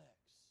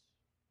complex.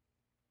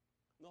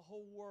 And the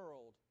whole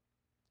world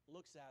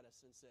looks at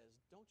us and says,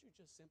 don't you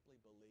just simply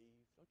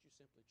believe? Don't you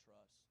simply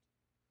trust?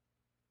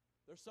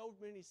 There's so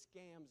many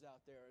scams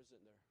out there,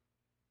 isn't there?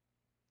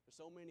 There's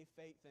so many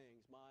fake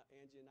things.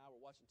 Angie and I were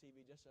watching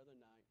TV just the other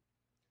night.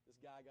 This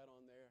guy got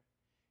on there,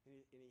 and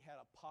he had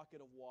a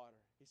pocket of water.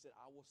 He said,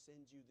 I will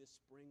send you this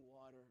spring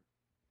water,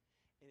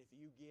 and if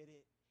you get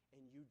it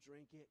and you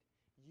drink it,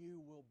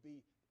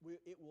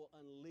 it will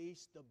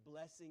unleash the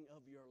blessing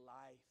of your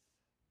life.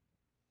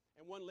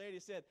 And one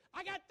lady said,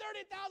 I got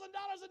 $30,000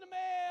 in the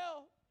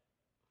mail.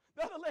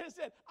 The other lady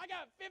said, I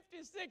got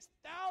 $56,000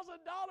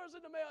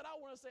 in the mail. And I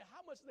want to say, how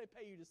much did they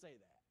pay you to say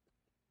that?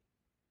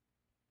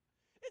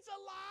 It's a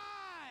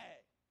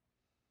lie.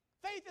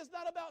 Faith is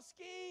not about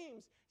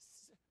schemes.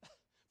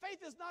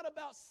 Faith is not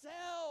about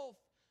self.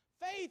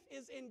 Faith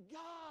is in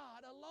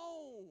God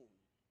alone.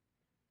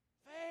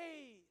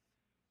 Faith.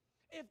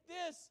 If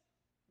this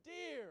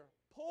dear,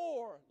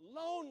 poor,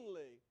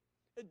 lonely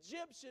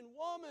Egyptian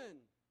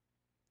woman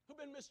who'd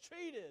been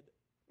mistreated,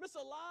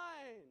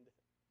 misaligned,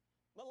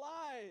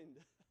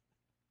 maligned,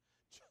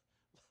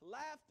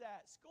 laughed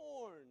at,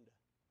 scorned,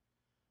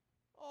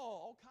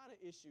 all kind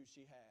of issues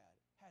she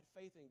had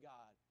faith in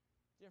God.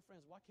 Dear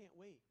friends, why can't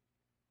we?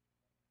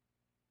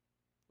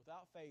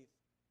 Without faith,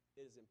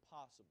 it is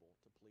impossible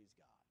to please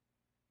God.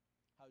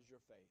 How's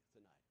your faith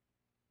tonight?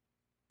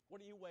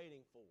 What are you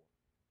waiting for?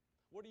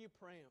 What are you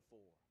praying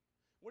for?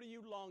 What are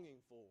you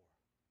longing for?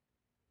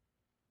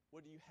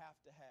 What do you have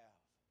to have?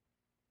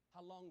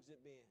 How long's it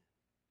been?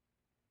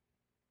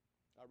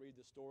 I read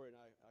the story and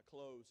I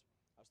close.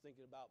 I was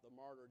thinking about the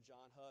martyr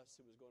John Huss,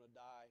 who was going to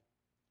die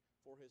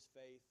for his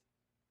faith.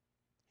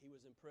 He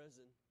was in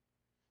prison.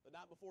 The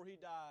night before he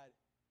died,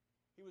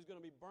 he was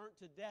going to be burnt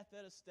to death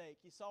at a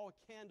stake. He saw a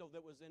candle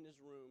that was in his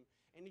room,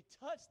 and he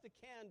touched the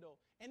candle,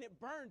 and it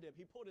burned him.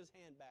 He pulled his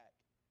hand back.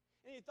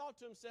 And he thought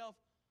to himself,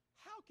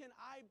 how can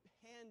I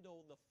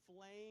handle the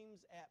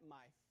flames at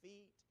my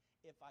feet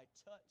if I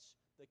touch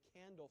the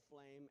candle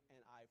flame and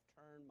I've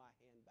turned my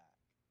hand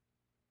back?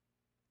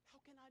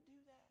 How can I do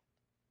that?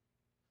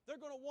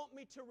 They're going to want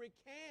me to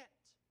recant.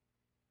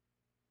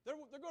 They're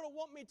going to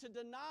want me to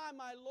deny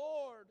my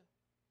Lord.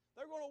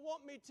 They're going to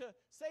want me to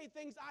say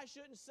things I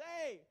shouldn't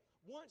say.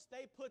 Once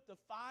they put the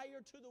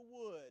fire to the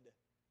wood,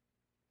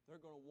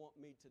 they're going to want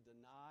me to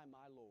deny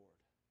my Lord.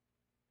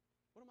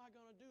 What am I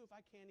going to do if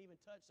I can't even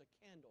touch a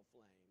candle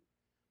flame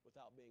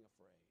without being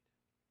afraid?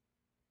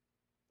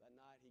 That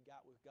night he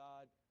got with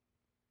God,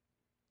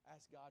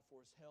 asked God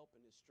for his help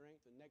and his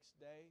strength. The next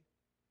day,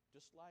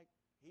 just like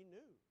he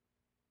knew,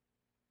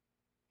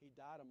 he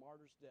died a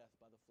martyr's death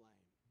by the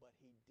flame, but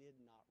he did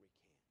not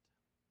recant.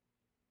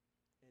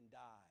 and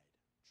died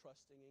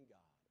trusting in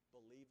God,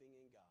 believing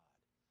in God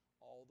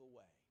all the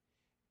way.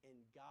 And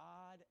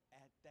God,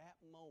 at that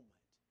moment,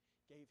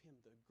 gave him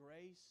the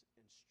grace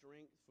and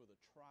strength for the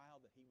trial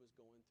that he was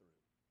going through.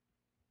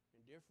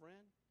 And dear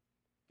friend,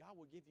 God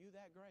will give you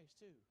that grace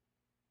too.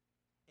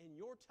 In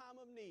your time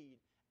of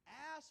need,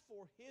 ask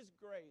for his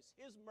grace,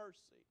 his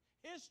mercy,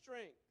 his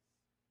strength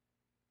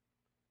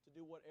to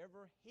do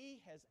whatever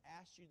he has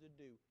asked you to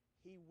do.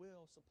 He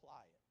will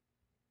supply it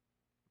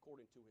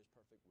according to his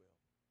perfect will.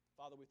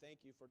 Father, we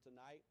thank you for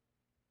tonight.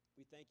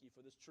 We thank you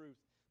for this truth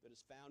that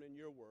is found in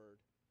your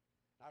word.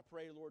 I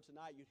pray, Lord,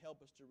 tonight you'd help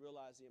us to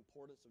realize the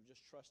importance of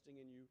just trusting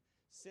in you,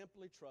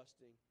 simply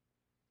trusting.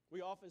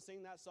 We often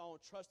sing that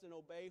song, trust and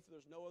obey, for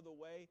there's no other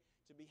way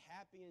to be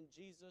happy in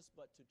Jesus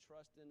but to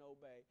trust and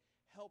obey.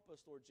 Help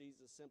us, Lord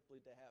Jesus, simply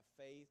to have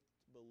faith,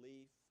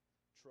 belief,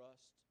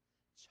 trust,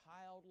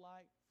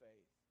 childlike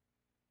faith.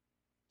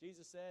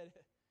 Jesus said,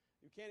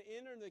 you can't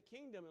enter the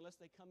kingdom unless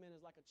they come in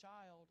as like a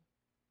child.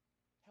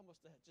 Help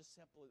us to have just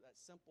simply that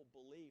simple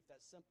belief,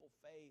 that simple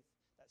faith,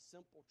 that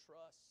simple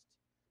trust,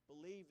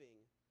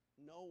 believing,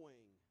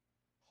 knowing,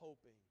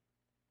 hoping.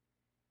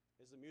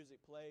 As the music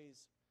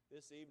plays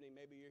this evening,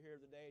 maybe you're here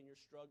today and you're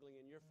struggling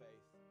in your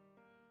faith.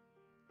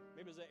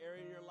 Maybe there's an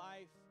area in your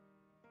life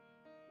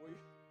where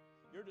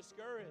you're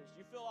discouraged.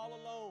 You feel all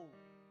alone.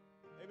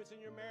 Maybe it's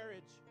in your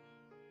marriage.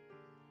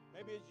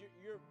 Maybe it's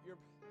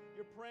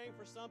you're praying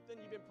for something.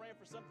 You've been praying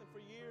for something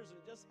for years and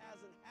it just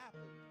hasn't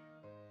happened.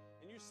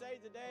 And you say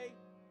today,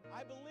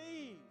 I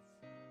believe.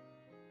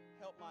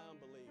 Help my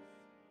unbelief.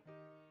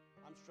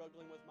 I'm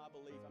struggling with my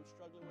belief. I'm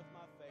struggling with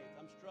my faith.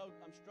 I'm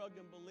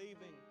struggling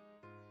believing.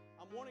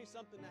 I'm wanting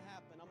something to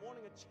happen. I'm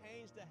wanting a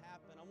change to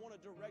happen. I want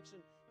a direction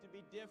to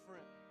be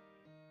different.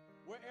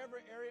 Wherever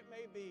area it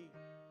may be,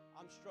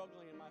 I'm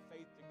struggling in my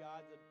faith to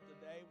God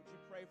today. Would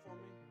you pray for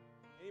me?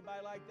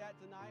 Anybody like that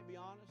tonight? Be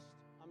honest.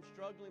 I'm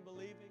struggling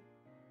believing.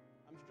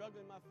 I'm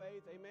struggling in my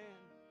faith. Amen.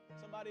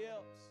 Somebody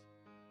else.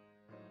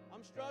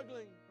 I'm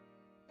struggling.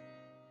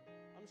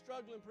 I'm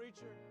struggling,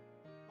 preacher.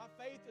 My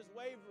faith is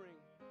wavering.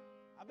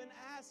 I've been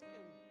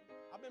asking.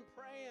 I've been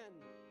praying.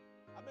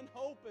 I've been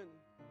hoping.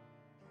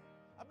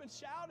 I've been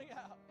shouting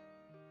out.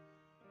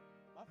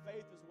 My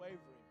faith is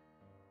wavering.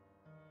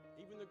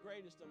 Even the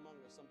greatest among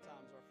us,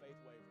 sometimes our faith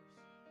wavers.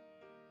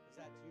 Is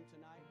that you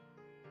tonight?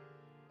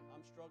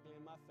 I'm struggling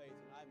in my faith,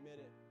 and I admit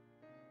it.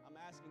 I'm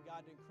asking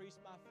God to increase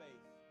my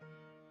faith,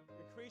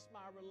 increase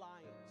my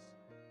reliance,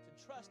 to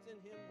trust in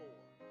Him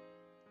more.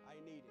 I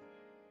need Him.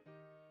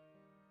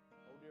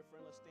 Oh, dear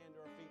friend, let's stand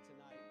to our feet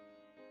tonight.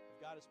 If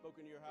God has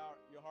spoken to your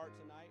heart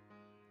tonight,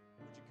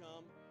 would you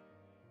come?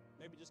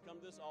 Maybe just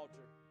come to this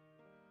altar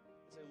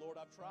and say, Lord,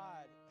 I've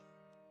tried.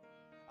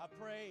 I've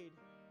prayed.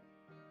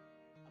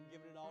 I'm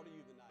giving it all to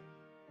you tonight.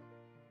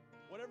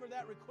 Whatever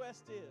that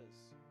request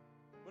is,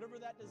 whatever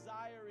that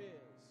desire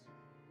is,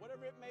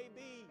 whatever it may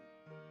be,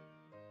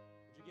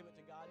 would you give it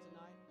to God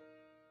tonight?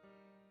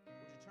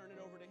 Would you turn it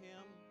over to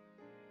Him?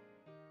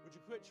 Would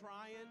you quit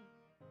trying?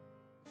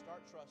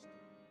 Start trusting.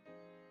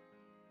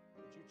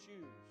 Would you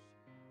choose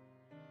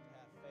to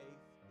have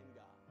faith